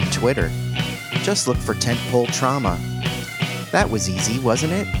 Facebook, and Twitter. Just look for Tentpole Trauma. That was easy,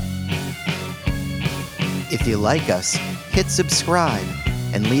 wasn't it? If you like us, hit subscribe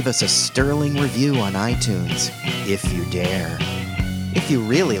and leave us a sterling review on iTunes, if you dare. If you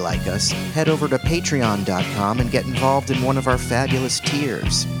really like us, head over to patreon.com and get involved in one of our fabulous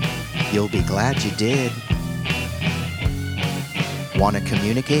tiers. You'll be glad you did. Want to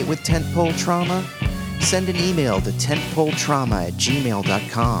communicate with Tentpole Trauma? Send an email to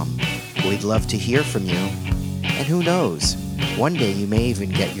tentpoletrauma@gmail.com. We'd love to hear from you. And who knows, one day you may even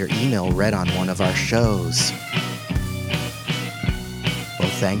get your email read on one of our shows.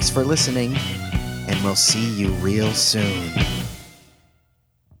 Well, thanks for listening, and we'll see you real soon.